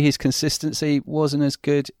 Maybe his consistency wasn't as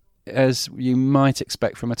good as you might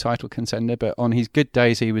expect from a title contender, but on his good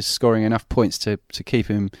days he was scoring enough points to keep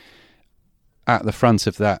him at the front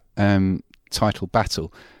of that title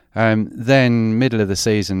battle. Then middle of the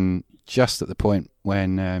season, just at the point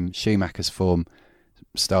when Schumacher's form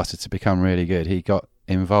started to become really good, he got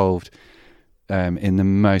involved in the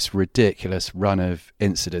most ridiculous run of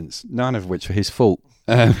incidents, none of which were his fault.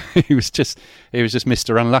 He was just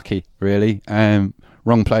Mr. Unlucky, really.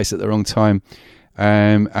 Wrong place at the wrong time,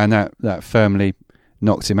 and that firmly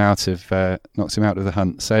knocked him out of the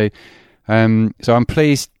hunt. So I'm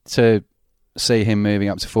pleased to see him moving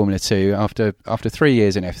up to Formula 2 after 3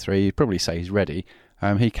 years in F3. You'd probably say he's ready.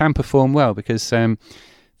 He can perform well because the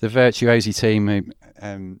Virtuosi team,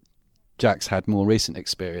 who Jack's had more recent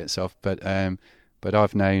experience of, but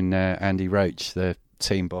I've known Andy Roach, the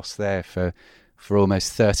team boss there, for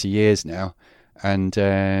almost 30 years now, and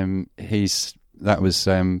that was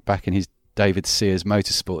back in his David Sears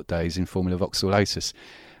Motorsport days in Formula Vauxhall Lotus,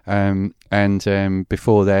 and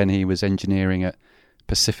before then he was engineering at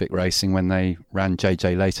Pacific Racing when they ran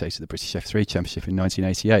JJ Lehto to the British F3 Championship in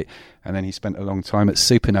 1988, and then he spent a long time at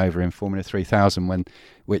Supernova in Formula 3000,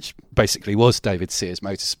 which basically was David Sears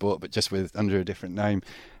Motorsport but just under a different name,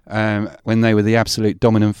 when they were the absolute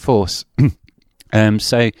dominant force.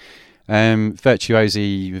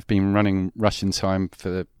 Virtuosi have been running Russian time for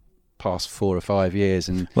the past 4 or 5 years,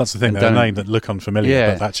 and that's the thing. They're a name that look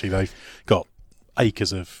unfamiliar, but actually they've got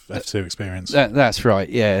acres of F2 experience. That's right.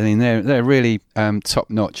 Yeah, I mean they're a really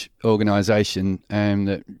top-notch organisation,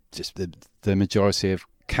 that just the majority of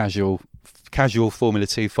casual Formula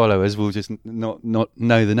 2 followers will just not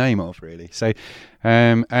know the name of, really. So,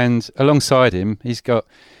 and alongside him, he's got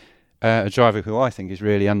a driver who I think is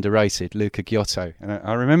really underrated, Luca Giotto. And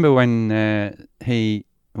I remember when he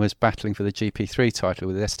was battling for the GP3 title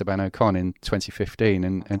with Esteban Ocon in 2015,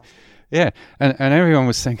 and everyone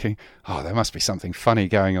was thinking, oh, there must be something funny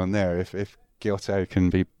going on there if Giotto can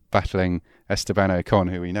be battling Esteban Ocon,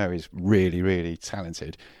 who we know is really, really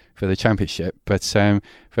talented, for the championship. But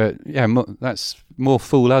that's more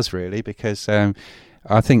fool us, really, because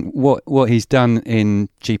I think what he's done in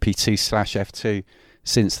GP2/F2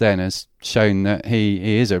 since then has shown that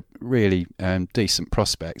he is a really decent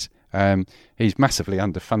prospect. He's massively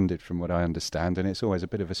underfunded from what I understand, and it's always a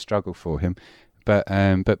bit of a struggle for him. But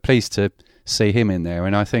pleased to see him in there,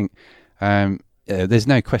 and I think there's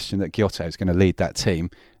no question that Giotto is going to lead that team,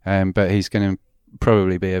 but he's going to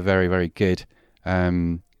probably be a very, very good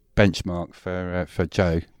benchmark for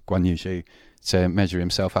Zhou Guanyu Zhou to measure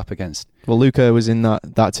himself up against. Well, Luca was in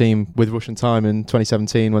that team with Russian Time in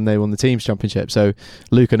 2017 when they won the Teams Championship, so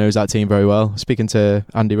Luca knows that team very well. Speaking to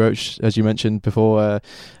Andy Roach, as you mentioned before, a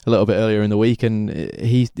little bit earlier in the week, and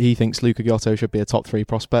he thinks Luca Giotto should be a top 3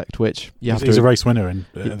 prospect, which he's a race winner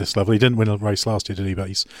at this level. He didn't win a race last year, did he? But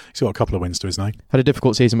he's got a couple of wins to his name. Had a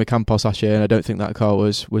difficult season with Campos last year, and I don't think that car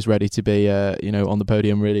was ready to be on the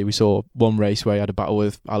podium, really. We saw one race where he had a battle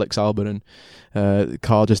with Alex Albon, and the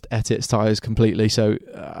car just ate its tyres completely, so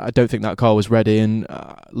I don't think that car was ready, and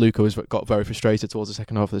Luca got very frustrated towards the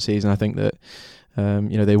second half of the season. I think that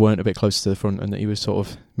they weren't a bit closer to the front, and that he was sort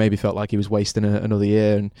of maybe felt like he was wasting another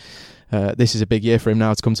year, and this is a big year for him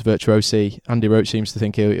now to come to Virtuosi. Andy Roach seems to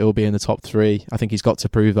think he'll be in the top 3. I think he's got to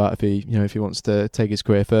prove that if he wants to take his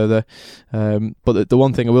career further. But the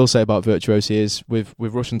one thing I will say about Virtuosi is with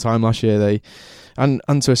Russian Time last year, they and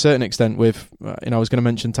to a certain extent with I was going to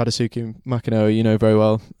mention Tadasuke Makino, very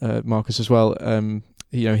well, Marcus as well.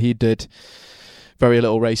 He did very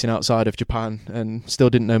little racing outside of Japan and still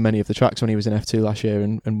didn't know many of the tracks when he was in F2 last year,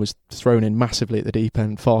 and was thrown in massively at the deep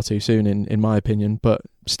end far too soon in my opinion. But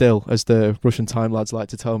still, as the Russian Time lads like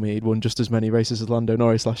to tell me, he'd won just as many races as Lando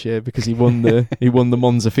Norris last year, because he won the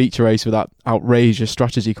Monza feature race with that outrageous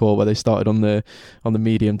strategy call where they started on the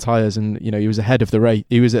medium tyres, and he was ahead of the race.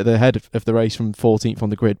 He was at the head of the race from 14th on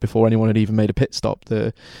the grid before anyone had even made a pit stop.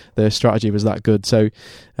 The strategy was that good. So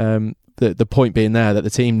the point being there that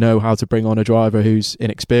the team know how to bring on a driver who's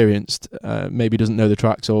inexperienced, maybe doesn't know the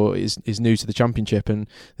tracks or is new to the championship, and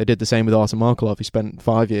they did the same with Artem Markelov. He spent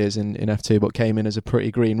 5 years in F2 but came in as a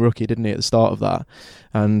pretty green rookie, didn't he, at the start of that?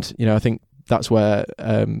 And I think that's where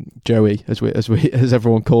Joey, as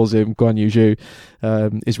everyone calls him, Guanyu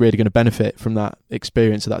Zhou, is really going to benefit from that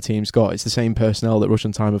experience that team's got. It's the same personnel that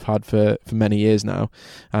Russian Time have had for many years now,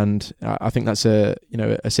 and I think that's a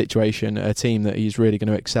situation, a team that he's really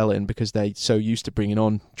going to excel in, because they're so used to bringing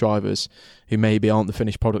on drivers who maybe aren't the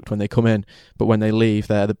finished product when they come in, but when they leave,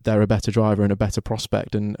 they're a better driver and a better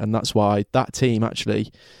prospect, and that's why that team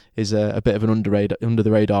actually is a bit of an under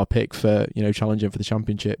the radar pick for challenging for the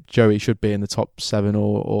championship. Joey should be in the top 7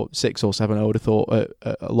 or 6 or 7, I would have thought,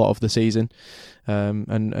 at a lot of the season.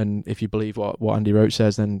 And if you believe what Andy Roach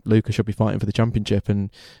says, then Luca should be fighting for the championship,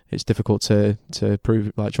 and it's difficult to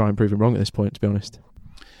try and prove him wrong at this point, to be honest.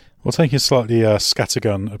 Well, taking a slightly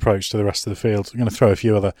scattergun approach to the rest of the field, I'm going to throw a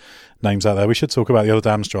few other names out there. We should talk about the other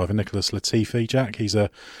Dams driver, Nicholas Latifi. Jack, he's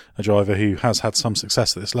a driver who has had some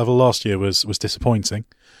success at this level. Last year was disappointing.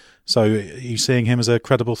 So are you seeing him as a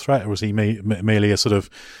credible threat, or was he merely a sort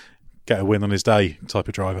of get a win on his day type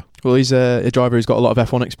of driver? Well, he's a driver who's got a lot of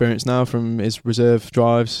F1 experience now from his reserve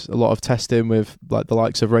drives, a lot of testing with the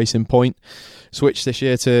likes of Racing Point. Switched this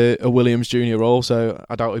year to a Williams junior role, so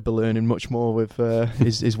I doubt he'll be learning much more with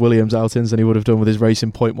his Williams outings than he would have done with his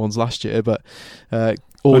Racing Point ones last year. But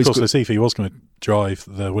always, of course, Latifi was going to drive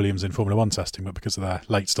the Williams in Formula 1 testing, but because of their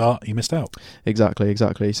late start, he missed out.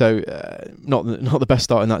 Exactly. So not the best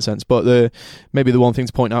start in that sense. But maybe the one thing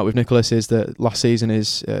to point out with Nicholas is that last season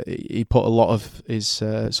he put a lot of his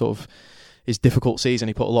his difficult season,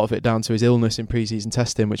 he put a lot of it down to his illness in pre-season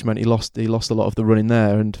testing, which meant he lost a lot of the running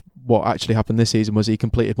there. And what actually happened this season was he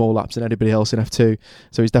completed more laps than anybody else in F2,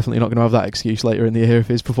 so he's definitely not going to have that excuse later in the year if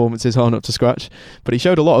his performances aren't up to scratch. But he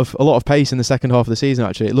showed a lot of pace in the second half of the season.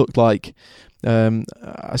 Actually, it looked like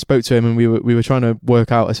I spoke to him and we were trying to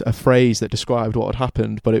work out a phrase that described what had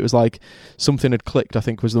happened, but it was like something had clicked, I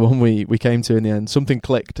think was the one we came to in the end. Something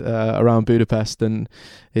clicked around Budapest, and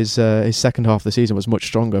his second half of the season was much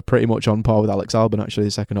stronger, pretty much on par with Alex Albon actually,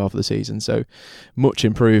 the second half of the season. So much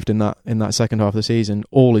improved in that second half of the season.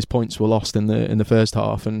 All his points were lost in the first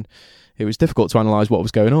half, and it was difficult to analyse what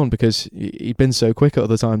was going on because he'd been so quick at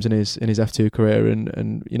other times in his F2 career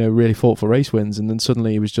and really fought for race wins, and then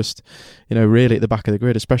suddenly he was just really at the back of the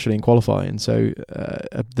grid, especially in qualifying. So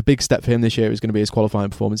the big step for him this year is going to be his qualifying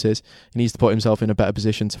performances. He needs to put himself in a better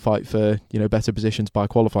position to fight for better positions by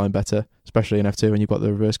qualifying better, especially in F2 when you've got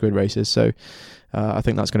the reverse grid races. So I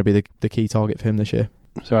think that's going to be the key target for him this year.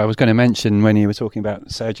 So I was going to mention when you were talking about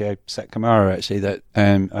Sergio Sette-Camara actually that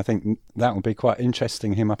I think that will be quite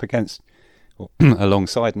interesting, him up against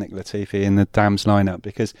alongside Nick Latifi in the Dams lineup,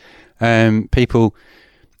 because people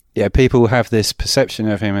people have this perception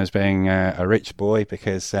of him as being a rich boy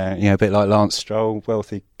because, a bit like Lance Stroll,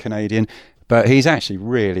 wealthy Canadian, but he's actually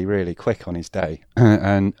really, really quick on his day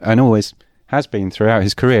and always has been throughout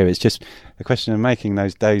his career. It's just a question of making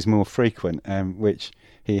those days more frequent, which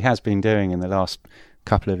he has been doing in the last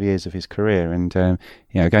couple of years of his career. And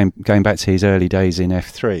going back to his early days in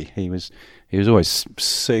F3, he was always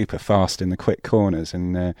super fast in the quick corners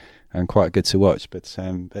and quite good to watch. But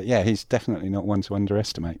yeah, he's definitely not one to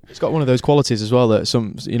underestimate. He's got one of those qualities as well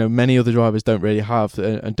that many other drivers don't really have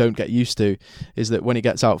and don't get used to, is that when he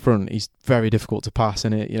gets out front, he's very difficult to pass.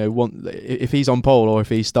 And if he's on pole or if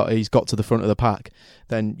he's got to the front of the pack,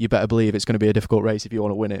 then you better believe it's going to be a difficult race if you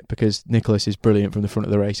want to win it, because Nicholas is brilliant from the front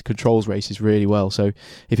of the race, controls races really well. So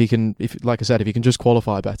if he can just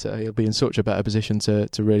qualify better, he'll be in such a better position to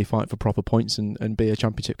really fight for proper points and be a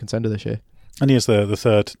championship contender this year. And he is the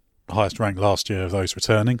third highest ranked last year of those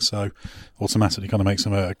returning, so automatically kind of makes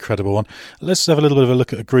him a credible one. Let's have a little bit of a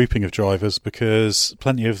look at a grouping of drivers, because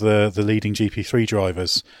plenty of the leading GP3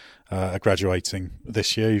 drivers are graduating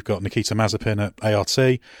this year. You've got Nikita Mazepin at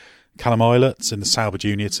ART, Callum Eilert in the Sauber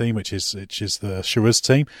Junior team, which is the Charuz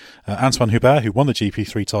team, Antoine Hubert, who won the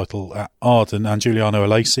GP3 title at Arden, and Giuliano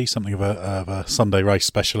Alesi, something of a Sunday race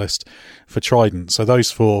specialist for Trident. So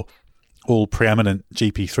those four, all preeminent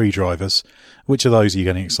GP3 drivers. Which of those are you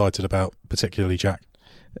getting excited about, particularly, Jack?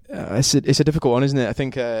 It's a difficult one, isn't it? I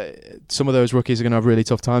think some of those rookies are going to have really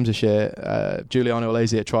tough times this year. Giuliano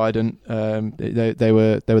Alesi at Trident, they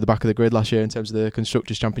were the back of the grid last year in terms of the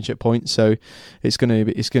Constructors' Championship points, so it's going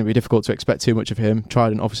to be difficult to expect too much of him.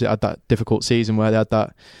 Trident obviously had that difficult season where they had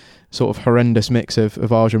that sort of horrendous mix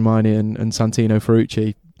of Arjun Maini and Santino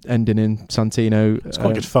Ferrucci, ending in Santino. It's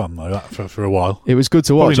quite good fun though, that for a while. It was good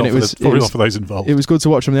to watch, not for those involved. It was good to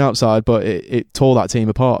watch from the outside, but it tore that team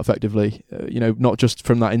apart effectively. Not just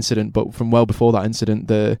from that incident, but from well before that incident.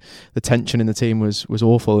 The tension in the team was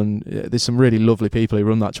awful, and there's some really lovely people who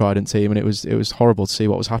run that Trident team, and it was horrible to see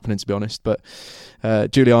what was happening, to be honest. But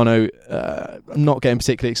Giuliano, I'm not getting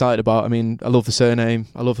particularly excited about. I mean, I love the surname.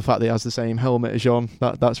 I love the fact that he has the same helmet as Jean.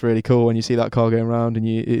 That's really cool when you see that car going around, and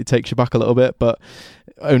it takes you back a little bit. But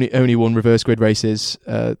only won reverse grid races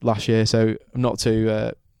last year, so I'm not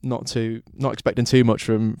expecting too much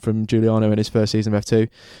from Giuliano in his first season of F2.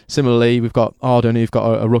 Similarly, we've got Arden, who've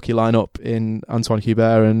got a rookie lineup in Antoine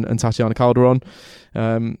Hubert and Tatiana Calderon.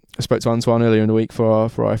 I spoke to Antoine earlier in the week for our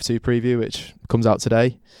F2 preview, which comes out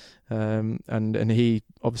today. And he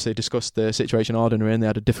obviously discussed the situation Arden are in. They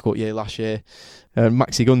had a difficult year last year.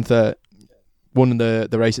 Maxi Gunther won the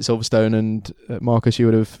race at Silverstone, and Marcus, you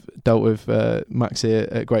would have dealt with Maxi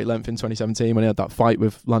at great length in 2017 when he had that fight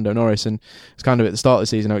with Lando Norris, and it's kind of at the start of the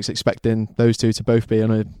season I was expecting those two to both be on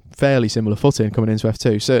a fairly similar footing coming into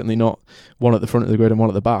F2, certainly not one at the front of the grid and one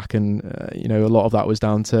at the back, and a lot of that was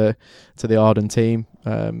down to the Arden team.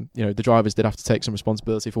 The drivers did have to take some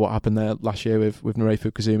responsibility for what happened there last year with Narei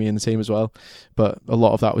Fukuzumi in the team as well, but a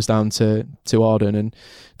lot of that was down to Arden, and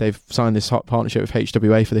they've signed this partnership with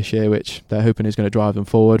HWA for this year, which they're hoping is going to drive them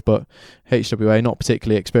forward. But HWA not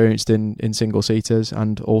particularly experienced in single seaters,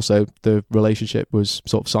 and also the relationship was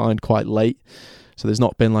sort of signed quite late. So there's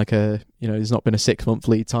not been there's not been a 6-month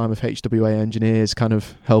lead time of HWA engineers kind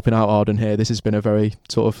of helping out Arden here. This has been a very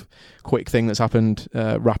sort of quick thing that's happened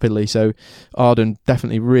rapidly. So Arden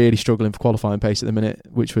definitely really struggling for qualifying pace at the minute,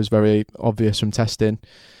 which was very obvious from testing.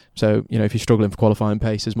 So, if you're struggling for qualifying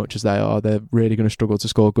pace as much as they are, they're really going to struggle to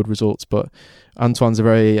score good results. But Antoine's a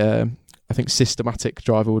very, I think, systematic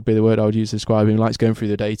driver would be the word I would use to describe him. He likes going through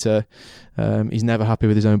the data. He's never happy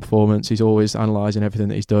with his own performance. He's always analysing everything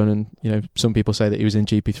that he's done. And, some people say that he was in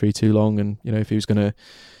GP3 too long, and, if he was going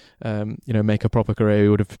to, make a proper career, he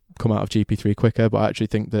would have come out of GP3 quicker. But I actually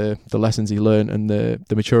think the lessons he learned and the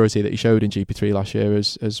maturity that he showed in GP3 last year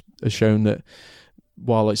has shown that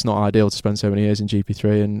while it's not ideal to spend so many years in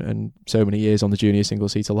GP3 and so many years on the junior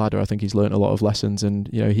single-seater ladder, I think he's learnt a lot of lessons, and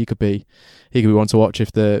he could be one to watch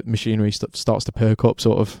if the machinery starts to perk up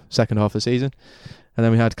sort of second half of the season. And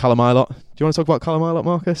then we had Callum Eilert. Do you want to talk about Callum Eilert,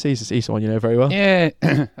 Marcus? He's someone you know very well. Yeah,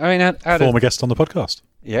 I mean, former guest on the podcast.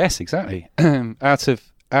 Yes, exactly. out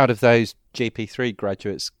of those GP3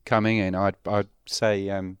 graduates coming in, I'd say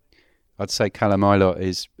Callum Eilert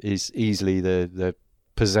is easily the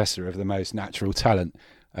possessor of the most natural talent.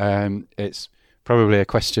 It's probably a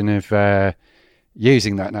question of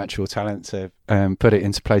using that natural talent to put it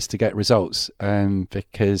into place to get results,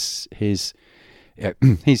 because he's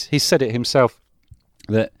said it himself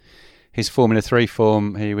that his Formula 3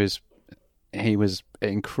 form, he was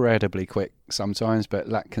incredibly quick sometimes but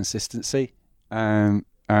lacked consistency, and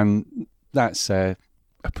that's a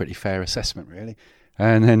pretty fair assessment really.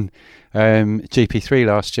 And then GP3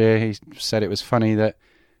 last year, he said it was funny that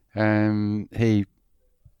he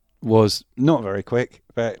was not very quick,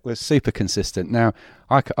 but was super consistent. Now,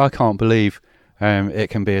 I can't believe it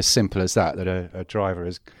can be as simple as that a driver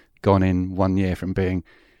has gone in 1 year from being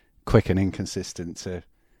quick and inconsistent to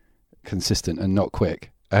consistent and not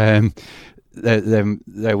quick. There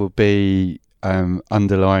will be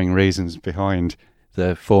underlying reasons behind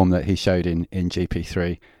the form that he showed in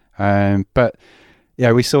GP3. But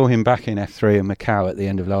yeah, we saw him back in F3 in Macau at the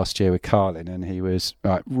end of last year with Carlin, and he was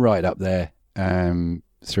right up there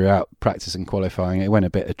throughout practice and qualifying. It went a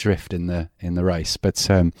bit adrift in the race, but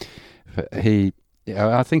I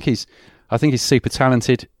think he's super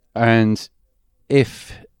talented, and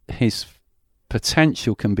if his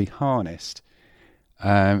potential can be harnessed,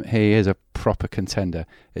 he is a proper contender.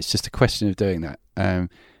 It's just a question of doing that.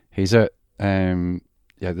 He's at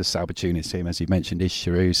the Sauber Juniors team, as you mentioned, is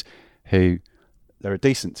Charouz, who they're a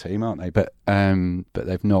decent team, aren't they? But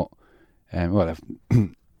they've not.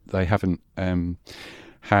 They haven't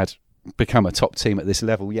had become a top team at this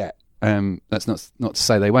level yet. That's not to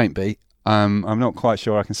say they won't be. I'm not quite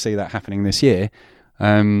sure I can see that happening this year.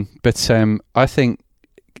 But I think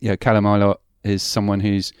Callum Ilott is someone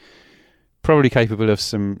who's probably capable of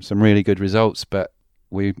some really good results, but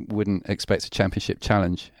we wouldn't expect a championship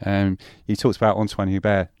challenge. You talked about Antoine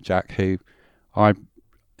Hubert, Jack, who I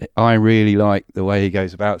really like the way he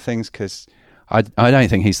goes about things, because I don't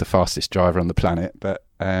think he's the fastest driver on the planet, but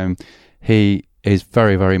he is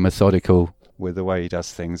very, very methodical with the way he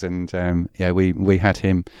does things. And we had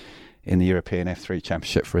him in the European F3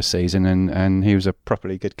 Championship for a season, and he was a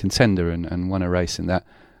properly good contender and won a race in that.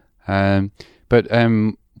 But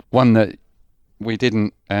one that we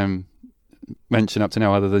didn't mention up to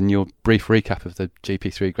now, other than your brief recap of the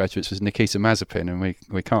GP3 graduates, was Nikita Mazepin, and we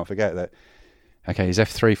can't forget that. Okay, his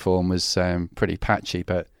F3 form was pretty patchy,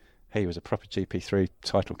 but he was a proper GP3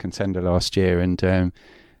 title contender last year, and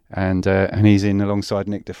he's in alongside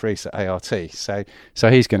Nick de Vries at ART. So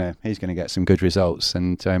he's gonna get some good results.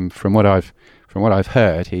 And from what I've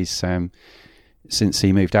heard, he's since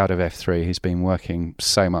he moved out of F3, he's been working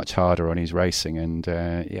so much harder on his racing. And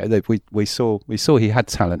we saw he had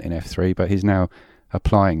talent in F3, but he's now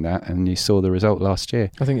applying that, and you saw the result last year.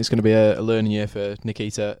 I think it's going to be a learning year for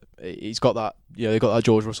Nikita. He's got that, they've got that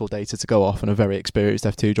George Russell data to go off, and a very experienced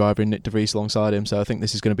F2 driver in Nick de Vries alongside him. So I think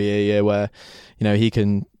this is going to be a year where,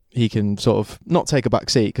 he can sort of not take a back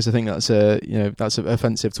seat, because I think that's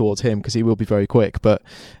offensive towards him, because he will be very quick. But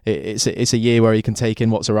it's a year where he can take in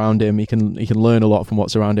what's around him. He can learn a lot from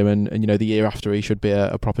what's around him, and the year after he should be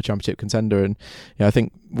a proper championship contender. And I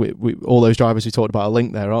think we all those drivers we talked about are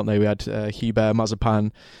linked there, aren't they? We had Hubert,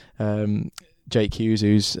 Mazepin, Jake Hughes,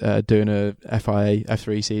 who's doing a FIA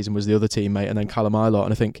F3 season, was the other teammate, and then Callum Ilott.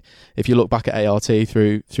 And I think if you look back at ART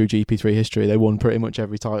through GP3 history, they won pretty much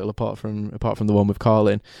every title apart from the one with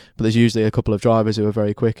Carlin. But there's usually a couple of drivers who are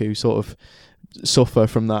very quick, who sort of suffer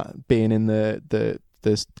from that, being in the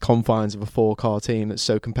confines of a 4-car team that's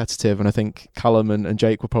so competitive. And I think Callum and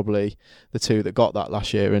Jake were probably the two that got that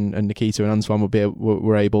last year, and Nikita and Antoine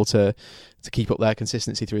were able to keep up their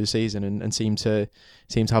consistency through the season and seem to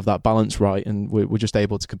have that balance right, and we're just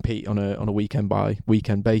able to compete on a weekend by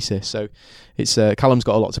weekend basis. So it's Callum's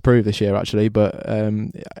got a lot to prove this year, actually, but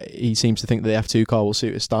he seems to think that the F2 car will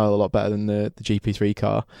suit his style a lot better than the GP3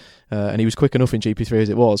 car, and he was quick enough in GP3 as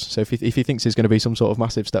it was. So if he thinks there's going to be some sort of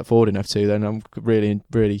massive step forward in F2, then I'm really,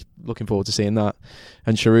 really looking forward to seeing that.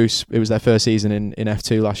 And Charouz, it was their first season in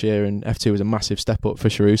F2 last year, and F2 was a massive step up for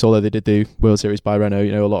Charouz, although they did do World Series by Renault.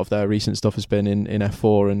 A lot of their recent stuff has been in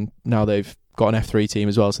F4, and now they've got an F3 team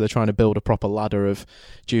as well, so they're trying to build a proper ladder of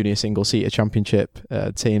junior single-seater championship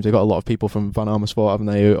teams. They've got a lot of people from Van Amersfoort, haven't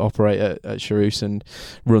they, who operate at Charouz and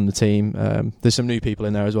run the team. There's some new people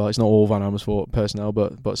in there as well. It's not all Van Amersfoort personnel,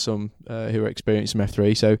 but some who are experienced from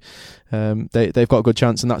F3. So they've got a good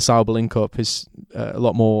chance, and that Sauber link-up is a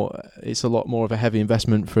lot more of a heavy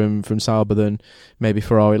investment from Sauber than maybe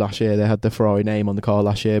Ferrari last year. They had the Ferrari name on the car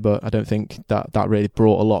last year, but I don't think that really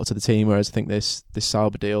brought a lot to the team, whereas I think this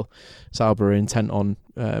Sauber deal, Sauber are intent on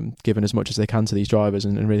giving as much as they can to these drivers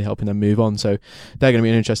and really helping them move on. So they're going to be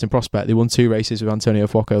an interesting prospect. They won 2 races with Antonio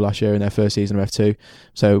Fuoco last year in their first season of F2,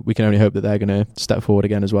 so we can only hope that they're going to step forward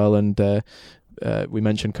again as well. And we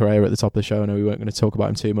mentioned Correa at the top of the show. I know we weren't going to talk about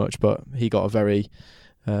him too much, but he got a very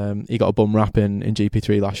He got a bum rap in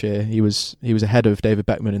GP3 last year. He was ahead of David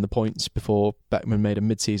Beckman in the points before Beckman made a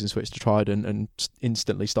mid-season switch to Trident and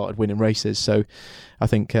instantly started winning races. So I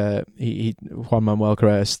think Juan Manuel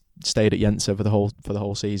Correa stayed at Yensa for the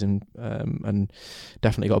whole season, and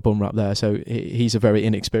definitely got a bum rap there. So he's a very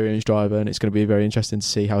inexperienced driver, and it's going to be very interesting to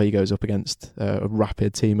see how he goes up against a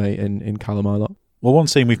rapid teammate in Callum Ilott. Well, one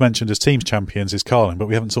team we've mentioned as teams champions is Carlin, but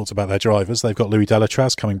we haven't talked about their drivers. They've got Louis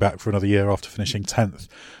Delatraz coming back for another year after finishing 10th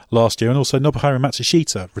last year, and also Nobuhiro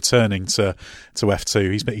Matsushita returning to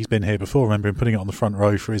F2. He's been here before. I remember him putting it on the front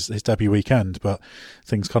row for his debut weekend, but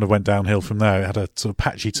things kind of went downhill from there. He had a sort of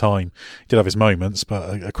patchy time. He did have his moments,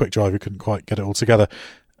 but a quick driver couldn't quite get it all together.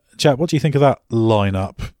 Jack, what do you think of that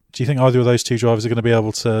lineup? Do you think either of those two drivers are going to be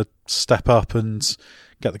able to step up and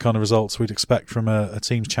get the kind of results we'd expect from a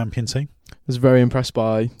team's champion team? I was very impressed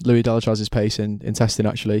by Louis Delatraz's pace in testing,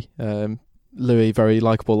 actually. Louis, very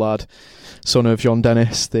likeable lad, son of Jean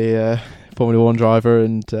Dennis, the Formula 1 driver,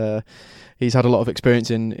 and he's had a lot of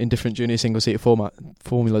experience in different junior single-seater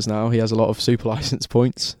formulas now. He has a lot of super licence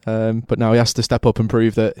points, but now he has to step up and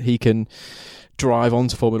prove that he can drive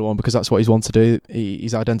onto Formula 1, because that's what he's wanted to do.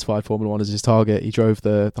 He's identified Formula 1 as his target. He drove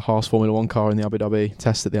the Haas Formula 1 car in the Abu Dhabi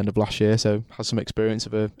test at the end of last year, so has some experience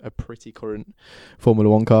of a pretty current Formula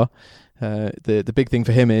 1 car. The big thing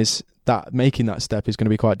for him is that making that step is going to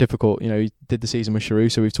be quite difficult. You know, he did the season with Charoux,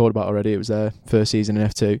 so we've talked about already. It was their first season in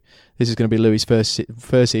F2. This is going to be Louis'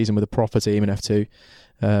 first season with a proper team in F2.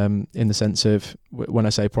 In the sense of, when I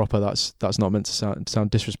say proper, that's not meant to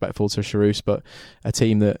sound disrespectful to Charoux, but a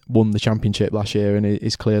team that won the championship last year and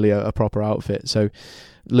is clearly a proper outfit. So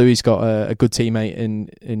Louis got a good teammate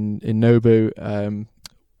in Nobu.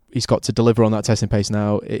 He's got to deliver on that testing pace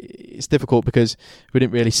now. It's difficult because we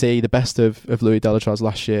didn't really see the best of Louis Delatraz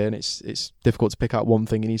last year, and it's difficult to pick out one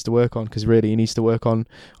thing he needs to work on, because really he needs to work on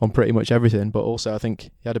pretty much everything. But also I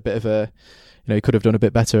think he had a bit of he could have done a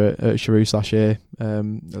bit better at Charoux last year.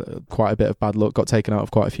 Quite a bit of bad luck, got taken out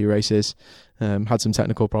of quite a few races, had some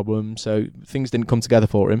technical problems, so things didn't come together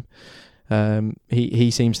for him.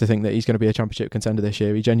 He seems to think that he's going to be a championship contender this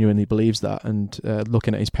year. He genuinely believes that, and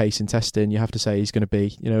looking at his pace in testing, you have to say he's going to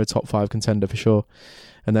be, a top 5 contender for sure.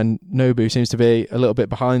 And then Nobu seems to be a little bit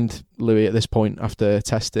behind Louis at this point after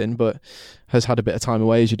testing, but has had a bit of time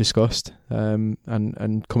away, as you discussed, and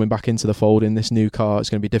coming back into the fold in this new car.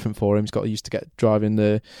 It's going to be different for him. He's got used to get driving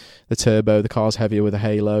the turbo. The car's heavier with a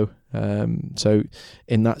halo, so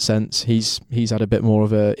in that sense, he's had a bit more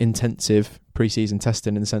of a intensive pre-season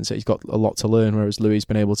testing, in the sense that he's got a lot to learn, whereas Louis has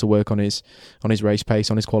been able to work on his race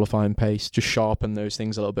pace, on his qualifying pace, just sharpen those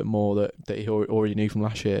things a little bit more that he already knew from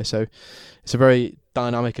last year. So it's a very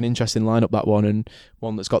dynamic and interesting lineup, that one, and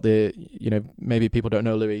one that's got maybe people don't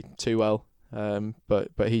know Louis too well, but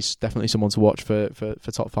he's definitely someone to watch for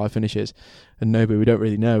top 5 finishes. And Nobu, we don't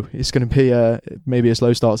really know. It's going to be maybe a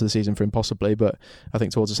slow start to the season for him, possibly, but I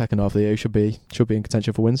think towards the second half of the year should be in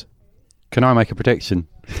contention for wins. Can I make a prediction?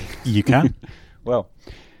 You can. Well,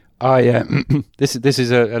 I this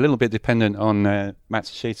is a little bit dependent on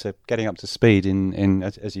Matsushita getting up to speed in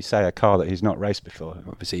as you say, a car that he's not raced before.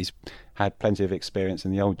 Obviously, he's had plenty of experience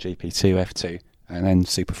in the old GP2, F2, and then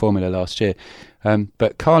Super Formula last year.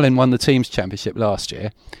 But Carlin won the team's championship last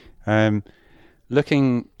year.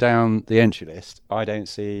 Looking down the entry list, I don't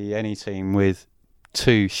see any team with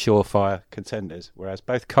 2 surefire contenders, whereas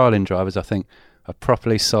both Carlin drivers, I think, are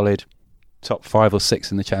properly solid top 5 or 6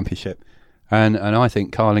 in the championship. And I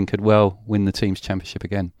think Carlin could well win the team's championship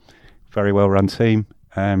again. Very well run team,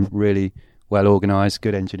 really well organised,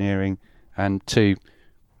 good engineering, and 2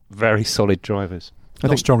 very solid drivers. I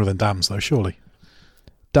think stronger than Dams though, surely.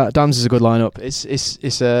 Dams is a good lineup.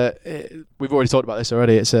 We've already talked about this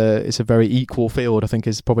already. It's a very equal field, I think,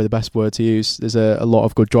 is probably the best word to use. There's a lot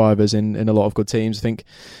of good drivers in a lot of good teams. I think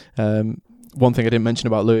one thing I didn't mention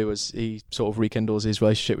about Louis was he sort of rekindles his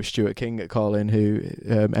relationship with Stuart King at Carlin, who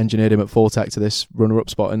engineered him at Fortec to this runner-up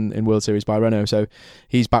spot in World Series by Renault. So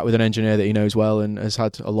he's back with an engineer that he knows well and has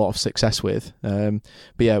had a lot of success with. But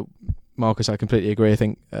yeah, Marcus, I completely agree. I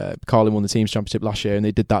think Carlin won the team's championship last year, and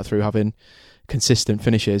they did that through having consistent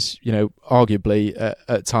finishes. Arguably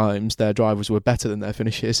at times their drivers were better than their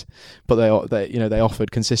finishes, but they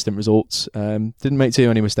offered consistent results. Didn't make too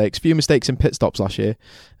many mistakes. Few mistakes in pit stops last year,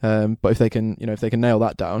 but if they can nail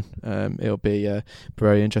that down, it'll be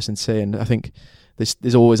very interesting to see. And I think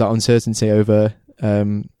there's always that uncertainty over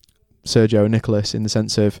Sergio and Nicholas, in the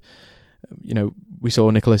sense of, we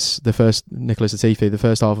saw Nicholas Latifi the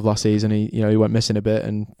first half of last season. He went missing a bit,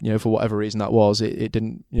 and for whatever reason that was, it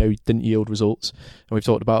didn't yield results. And we've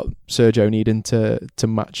talked about Sergio needing to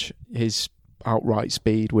match his outright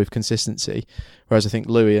speed with consistency. Whereas I think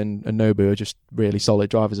Louis and Nobu are just really solid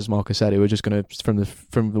drivers, as Marcus said, who are just going to,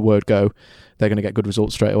 from the word go, they're going to get good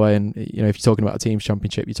results straight away. And if you're talking about a team's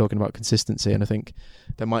championship, you're talking about consistency. And I think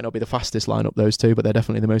they might not be the fastest lineup, those two, but they're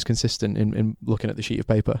definitely the most consistent in looking at the sheet of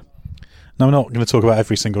paper. No, we're not going to talk about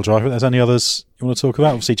every single driver. There's any others you want to talk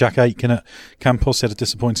about? Obviously, Jack Aitken at Campos had a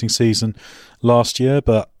disappointing season last year,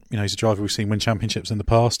 but he's a driver we've seen win championships in the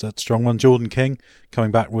past. A strong one. Jordan King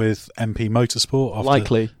coming back with MP Motorsport.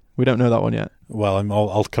 Likely. We don't know that one yet. Well,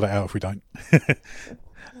 I'll cut it out if we don't.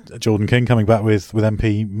 Jordan King coming back with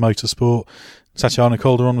MP Motorsport. Tatiana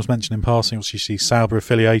Calderon was mentioned in passing. Obviously, she's Sauber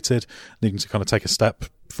affiliated, needing to kind of take a step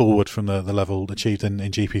forward from the level achieved in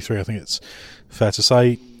GP3. I think it's fair to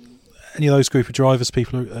say. Any of those group of drivers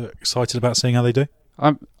people are excited about seeing how they do?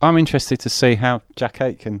 I'm interested to see how Jack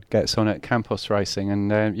Aitken gets on at Campos Racing,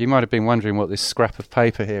 and you might have been wondering what this scrap of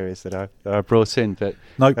paper here is that I brought in, but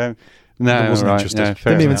no. No, I wasn't interested. No,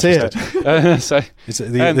 didn't even see it.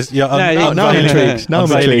 Now I'm intrigued. Now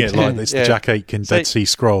I'm intrigued. It's the Jack Aitken Dead Sea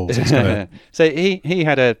Scrolls. So he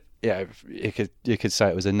had you could say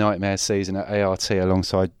it was a nightmare season at ART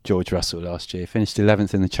alongside George Russell last year. Finished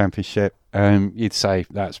 11th in the championship. You'd say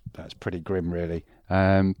that's pretty grim, really.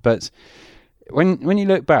 But when you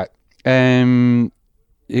look back, you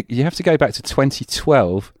have to go back to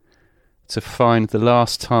 2012 to find the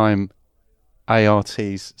last time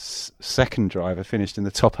ART's second driver finished in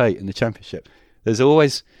the top 8 in the championship. There's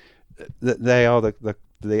always they are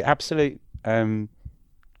the absolute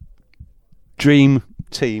dream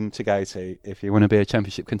team to go to if you want to be a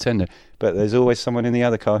championship contender, but there's always someone in the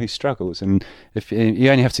other car who struggles. And if you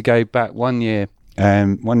only have to go back 1 year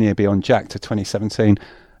beyond Jack to 2017,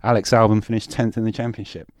 Alex Albon finished 10th in the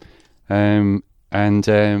championship, and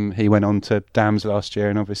he went on to Dams last year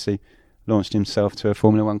and obviously launched himself to a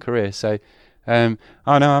Formula 1 career. So I'm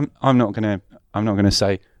not going to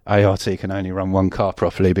say ART can only run one car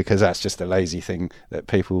properly, because that's just a lazy thing that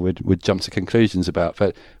people would jump to conclusions about.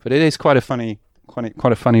 But it is quite a funny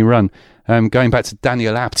run. Going back to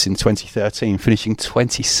Daniel Abt in 2013, finishing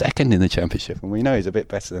 22nd in the championship, and we know he's a bit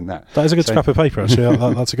better than that. That is a good scrap of paper, actually.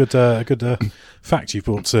 That's a good fact you've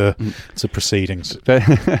brought to proceedings.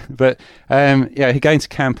 But going to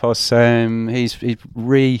Campos, he's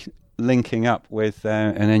re-linking up with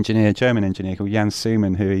an German engineer called Jan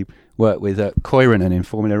Suman, who he worked with at Koiranen in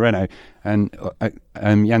Formula Renault, and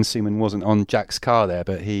Jan Suman wasn't on Jack's car there,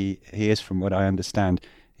 but he is, from what I understand,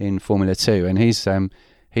 in Formula 2, and he's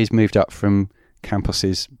moved up from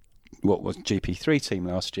Campos's what was GP3 team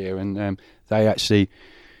last year, and they actually,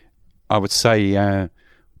 I would say,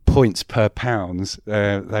 points per pounds,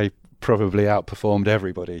 they probably outperformed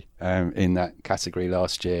everybody in that category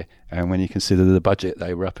last year, and when you consider the budget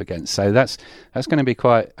they were up against. So that's going to be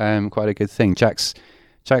quite a good thing. Jack's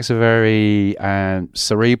a very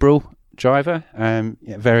cerebral driver,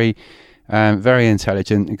 very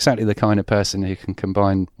intelligent, exactly the kind of person who can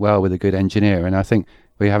combine well with a good engineer, and I think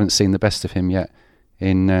we haven't seen the best of him yet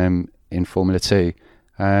in Formula 2.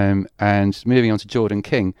 And moving on to Jordan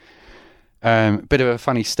King, bit of a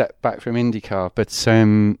funny step back from IndyCar, but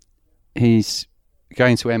he's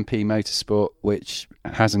going to MP Motorsport, which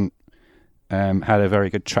hasn't had a very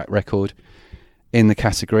good track record in the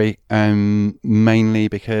category, mainly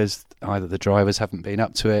because either the drivers haven't been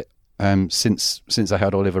up to it since they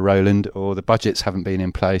had Oliver Rowland, or the budgets haven't been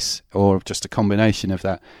in place, or just a combination of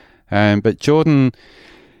that. But Jordan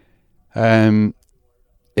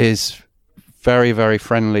is very, very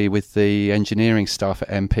friendly with the engineering staff at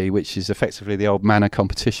MP, which is effectively the old Manor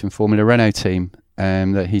Competition Formula Renault team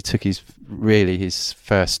that he took his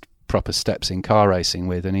first proper steps in car racing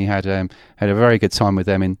with, and he had a very good time with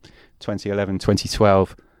them in 2011,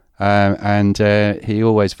 2012, and he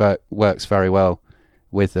always works very well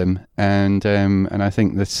with them, and I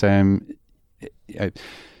think that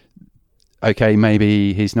okay,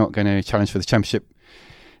 maybe he's not going to challenge for the championship.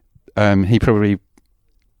 He probably,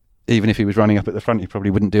 even if he was running up at the front, he probably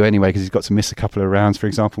wouldn't do anyway, because he's got to miss a couple of rounds, for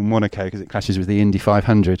example Monaco, because it clashes with the Indy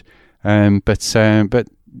 500. But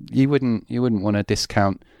you wouldn't want to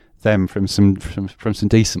discount them from some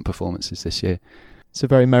decent performances this year. It's a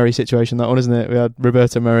very merry situation, that one, isn't it? We had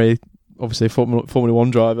Roberto Merri, obviously a Formula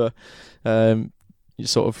 1 driver, you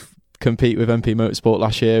sort of compete with MP Motorsport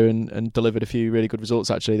last year and delivered a few really good results.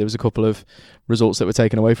 Actually, there was a couple of results that were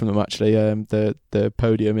taken away from them. Actually, the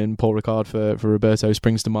podium in Paul Ricard for Roberto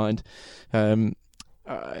springs to mind.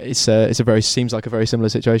 seems like a very similar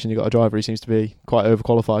situation. You've got a driver who seems to be quite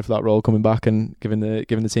overqualified for that role, coming back and giving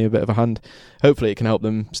the team a bit of a hand. Hopefully it can help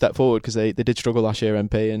them step forward, because they did struggle last year,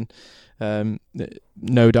 MP, and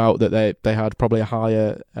no doubt that they had probably a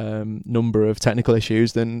higher number of technical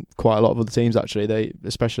issues than quite a lot of other teams, actually.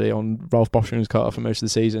 Especially on Ralph Boschung's car for most of the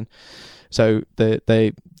season. So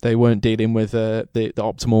they weren't dealing with the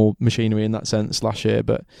optimal machinery in that sense last year,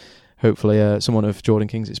 but hopefully someone of Jordan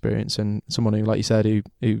King's experience, and someone who, like you said,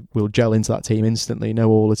 who will gel into that team instantly, know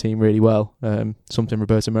all the team really well. Something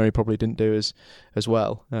Roberto Murray probably didn't do as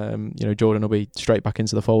well. Jordan will be straight back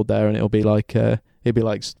into the fold there, and it'll be like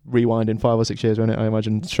rewinding 5 or 6 years, won't it? I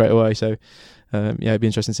imagine, straight away. So it'd be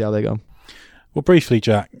interesting to see how they go on. Well, briefly,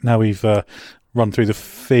 Jack, now we've run through the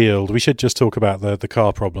field, we should just talk about the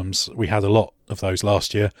car problems. We had a lot of those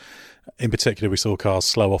last year. In particular, we saw cars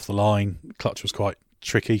slow off the line. Clutch was quite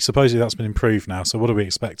tricky. Supposedly that's been improved now. So what are we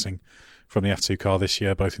expecting from the F2 car this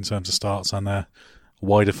year, both in terms of starts and their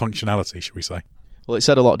wider functionality, should we say? Well, it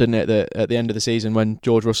said a lot, didn't it, that at the end of the season, when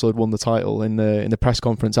George Russell had won the title, in the press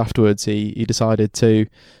conference afterwards, he decided to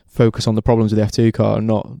focus on the problems with the F2 car and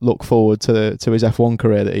not look forward to his F1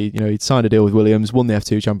 career. That he'd signed a deal with Williams, won the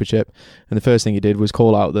F2 championship, and the first thing he did was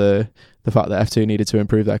call out the fact that F2 needed to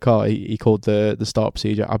improve their car. He called the start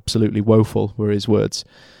procedure absolutely woeful, were his words.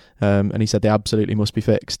 And he said they absolutely must be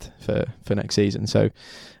fixed for next season. So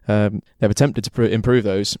they've attempted to improve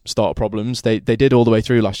those start problems. They did all the way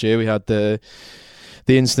through last year. We had the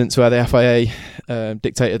instance where the FIA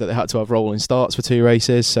dictated that they had to have rolling starts for 2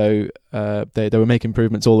 races. So they were making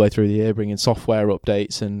improvements all the way through the year, bringing software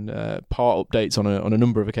updates and part updates on a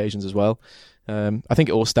number of occasions as well. I think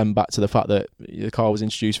it all stemmed back to the fact that the car was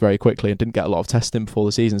introduced very quickly and didn't get a lot of testing before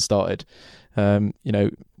the season started.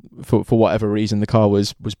 For whatever reason, the car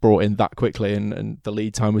was brought in that quickly, and the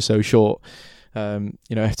lead time was so short.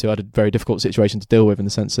 F2 had a very difficult situation to deal with, in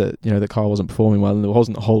the sense that the car wasn't performing well, and there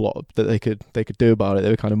wasn't a whole lot that they could do about it. They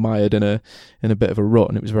were kind of mired in a bit of a rut,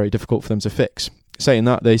 and it was very difficult for them to fix. Saying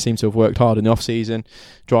that, they seem to have worked hard in the off season.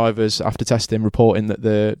 Drivers, after testing, reporting that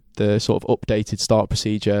the sort of updated start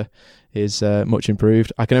procedure is much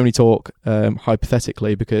improved. I can only talk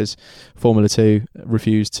hypothetically, because Formula 2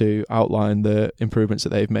 refused to outline the improvements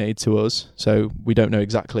that they've made to us, so we don't know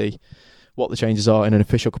exactly what the changes are in an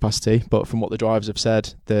official capacity. But from what the drivers have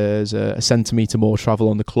said, there's a centimetre more travel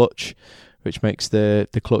on the clutch, which makes the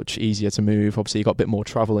clutch easier to move. Obviously, you've got a bit more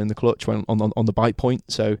travel in the clutch when on the bite point,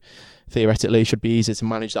 so theoretically it should be easier to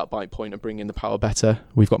manage that bite point and bring in the power better.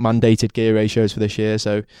 We've got mandated gear ratios for this year,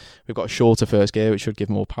 so we've got a shorter first gear, which should give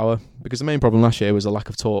more power, because the main problem last year was a lack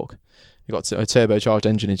of torque. You got a turbocharged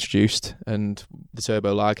engine introduced, and the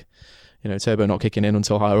turbo lag, turbo not kicking in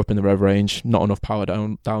until higher up in the rev range, not enough power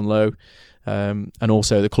down low. And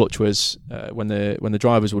also the clutch was when the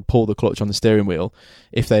drivers would pull the clutch on the steering wheel,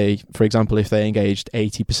 if they engaged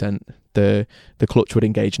 80%, the clutch would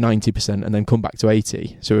engage 90% and then come back to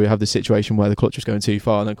 80. So we have the situation where the clutch was going too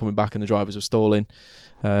far and then coming back, and the drivers were stalling.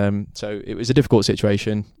 So it was a difficult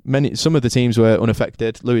situation. Some of the teams were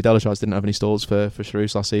unaffected. Louis Deléchaz didn't have any stalls for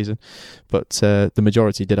Charouz last season, but the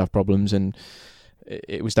majority did have problems, and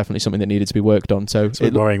it was definitely something that needed to be worked on. So it's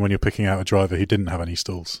worrying when you're picking out a driver who didn't have any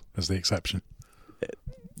stalls as the exception.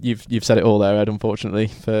 You've said it all there, Ed, unfortunately,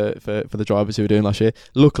 for the drivers who were doing last year.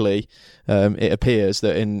 Luckily, it appears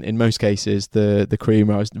that in most cases the cream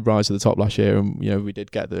rise to the top last year, and we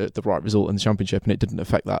did get the right result in the championship, and it didn't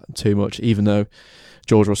affect that too much, even though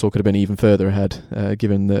George Russell could have been even further ahead,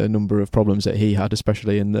 given the number of problems that he had,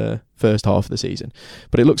 especially in the first half of the season.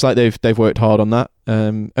 But it looks like they've worked hard on that.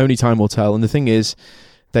 Only time will tell. And the thing is,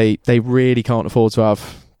 they really can't afford to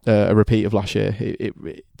have a repeat of last year.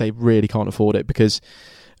 They really can't afford it, because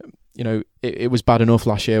it was bad enough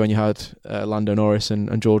last year when you had Lando Norris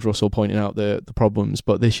and George Russell pointing out the problems.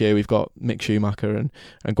 But this year we've got Mick Schumacher and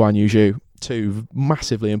Guan Yu Zhou, two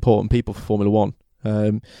massively important people for Formula One.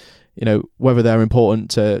 Whether they're important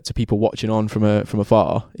to people watching on from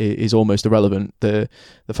afar is almost irrelevant. The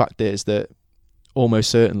fact is that almost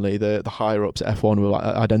certainly the higher ups at F1 will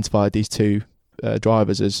identify these two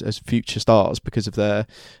drivers as future stars because of their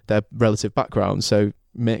relative backgrounds. So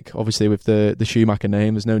Mick, obviously, with the Schumacher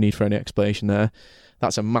name, there's no need for any explanation there.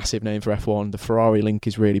 That's a massive name for F1. The Ferrari link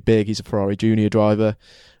is really big. He's a Ferrari junior driver,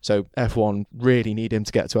 so F1 really need him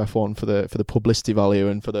to get to F1 for the publicity value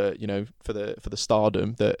and for the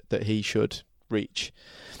stardom that he should reach.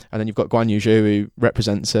 And then you've got Guan Yu Zhou, who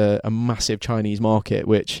represents a massive Chinese market,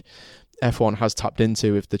 which F1 has tapped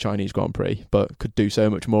into with the Chinese Grand Prix, but could do so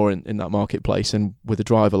much more in that marketplace. And with a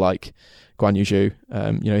driver like Guan Yu Zhou,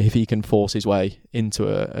 if he can force his way into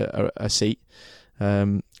a seat,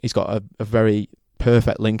 he's got a very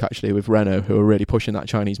perfect link actually with Renault, who are really pushing that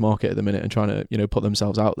Chinese market at the minute and trying to put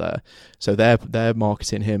themselves out there. So they're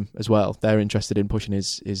marketing him as well. They're interested in pushing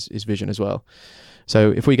his vision as well.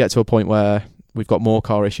 So if we get to a point where we've got more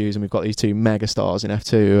car issues and we've got these two mega stars in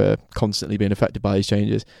F2 who are constantly being affected by these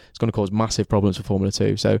changes, it's going to cause massive problems for Formula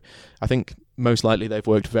 2. So I think most likely they've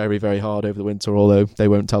worked very, very hard over the winter, although they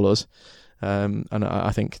won't tell us. And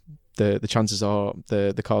I think the chances are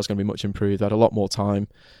the car's going to be much improved. They had a lot more time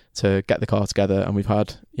to get the car together, and we've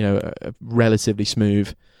had a relatively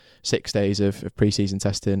smooth 6 days of pre-season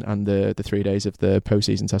testing and the 3 days of the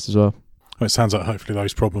post-season test as well. Well, it sounds like hopefully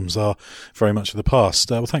those problems are very much of the past.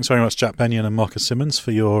 Well, thanks very much, Jack Benyon and Marcus Simmons, for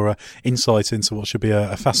your insight into what should be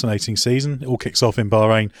a fascinating season. It all kicks off in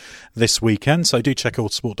Bahrain this weekend, so do check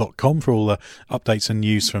autosport.com for all the updates and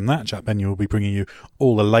news from that. Jack Benyon will be bringing you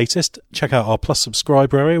all the latest. Check out our Plus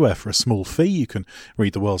subscriber area, where for a small fee you can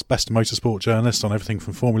read the world's best motorsport journalists on everything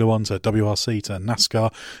from Formula 1 to WRC to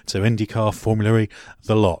NASCAR to IndyCar, Formula E,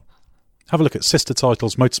 the lot. Have a look at sister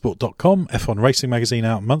titles motorsport.com, F1 Racing Magazine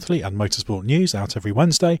out monthly, and Motorsport News out every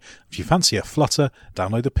Wednesday. If you fancy a flutter,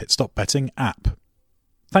 download the Pit Stop Betting app.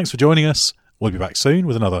 Thanks for joining us. We'll be back soon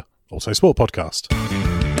with another Autosport podcast.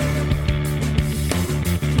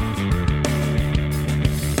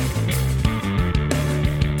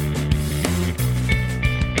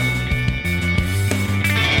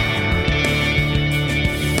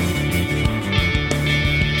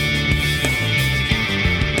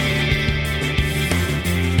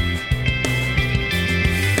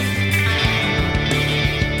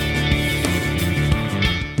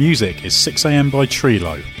 Music is 6am by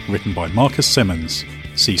Trilo, written by Marcus Simmons.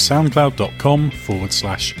 See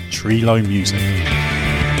soundcloud.com/Trilo Music.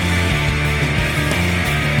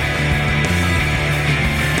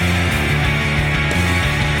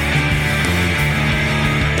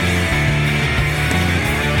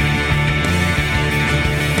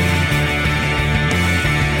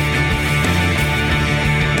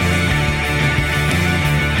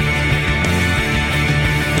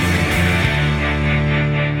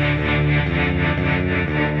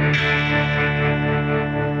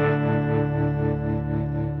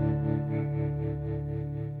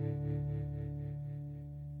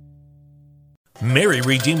 Mary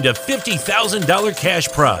redeemed a $50,000 cash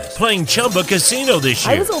prize playing Chumba Casino this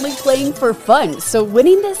year. I was only playing for fun, so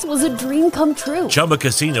winning this was a dream come true. Chumba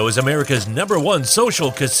Casino is America's #1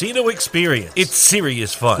 social casino experience. It's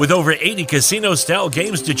serious fun. With over 80 casino-style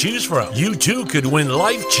games to choose from, you too could win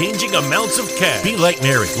life-changing amounts of cash. Be like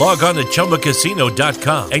Mary. Log on to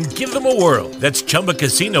ChumbaCasino.com and give them a whirl. That's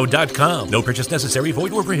ChumbaCasino.com. No purchase necessary.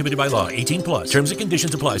 Void or prohibited by law. 18+. Terms and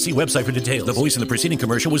conditions apply. See website for details. The voice in the preceding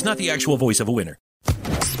commercial was not the actual voice of a winner.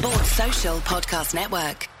 Sports Social Podcast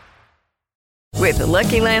Network. With the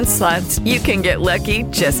Lucky Land Slots, you can get lucky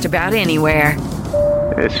just about anywhere.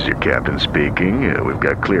 This is your captain speaking. We've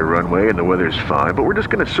got clear runway and the weather's fine, but we're just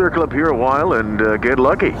going to circle up here a while and get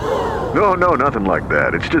lucky. No, nothing like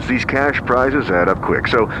that. It's just these cash prizes add up quick.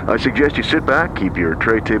 So I suggest you sit back, keep your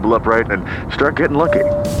tray table upright, and start getting lucky.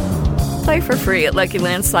 Play for free at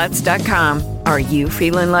LuckyLandSlots.com. Are you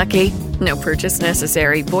feeling lucky? No purchase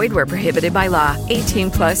necessary. Void where prohibited by law.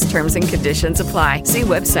 18+ terms and conditions apply. See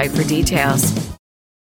website for details.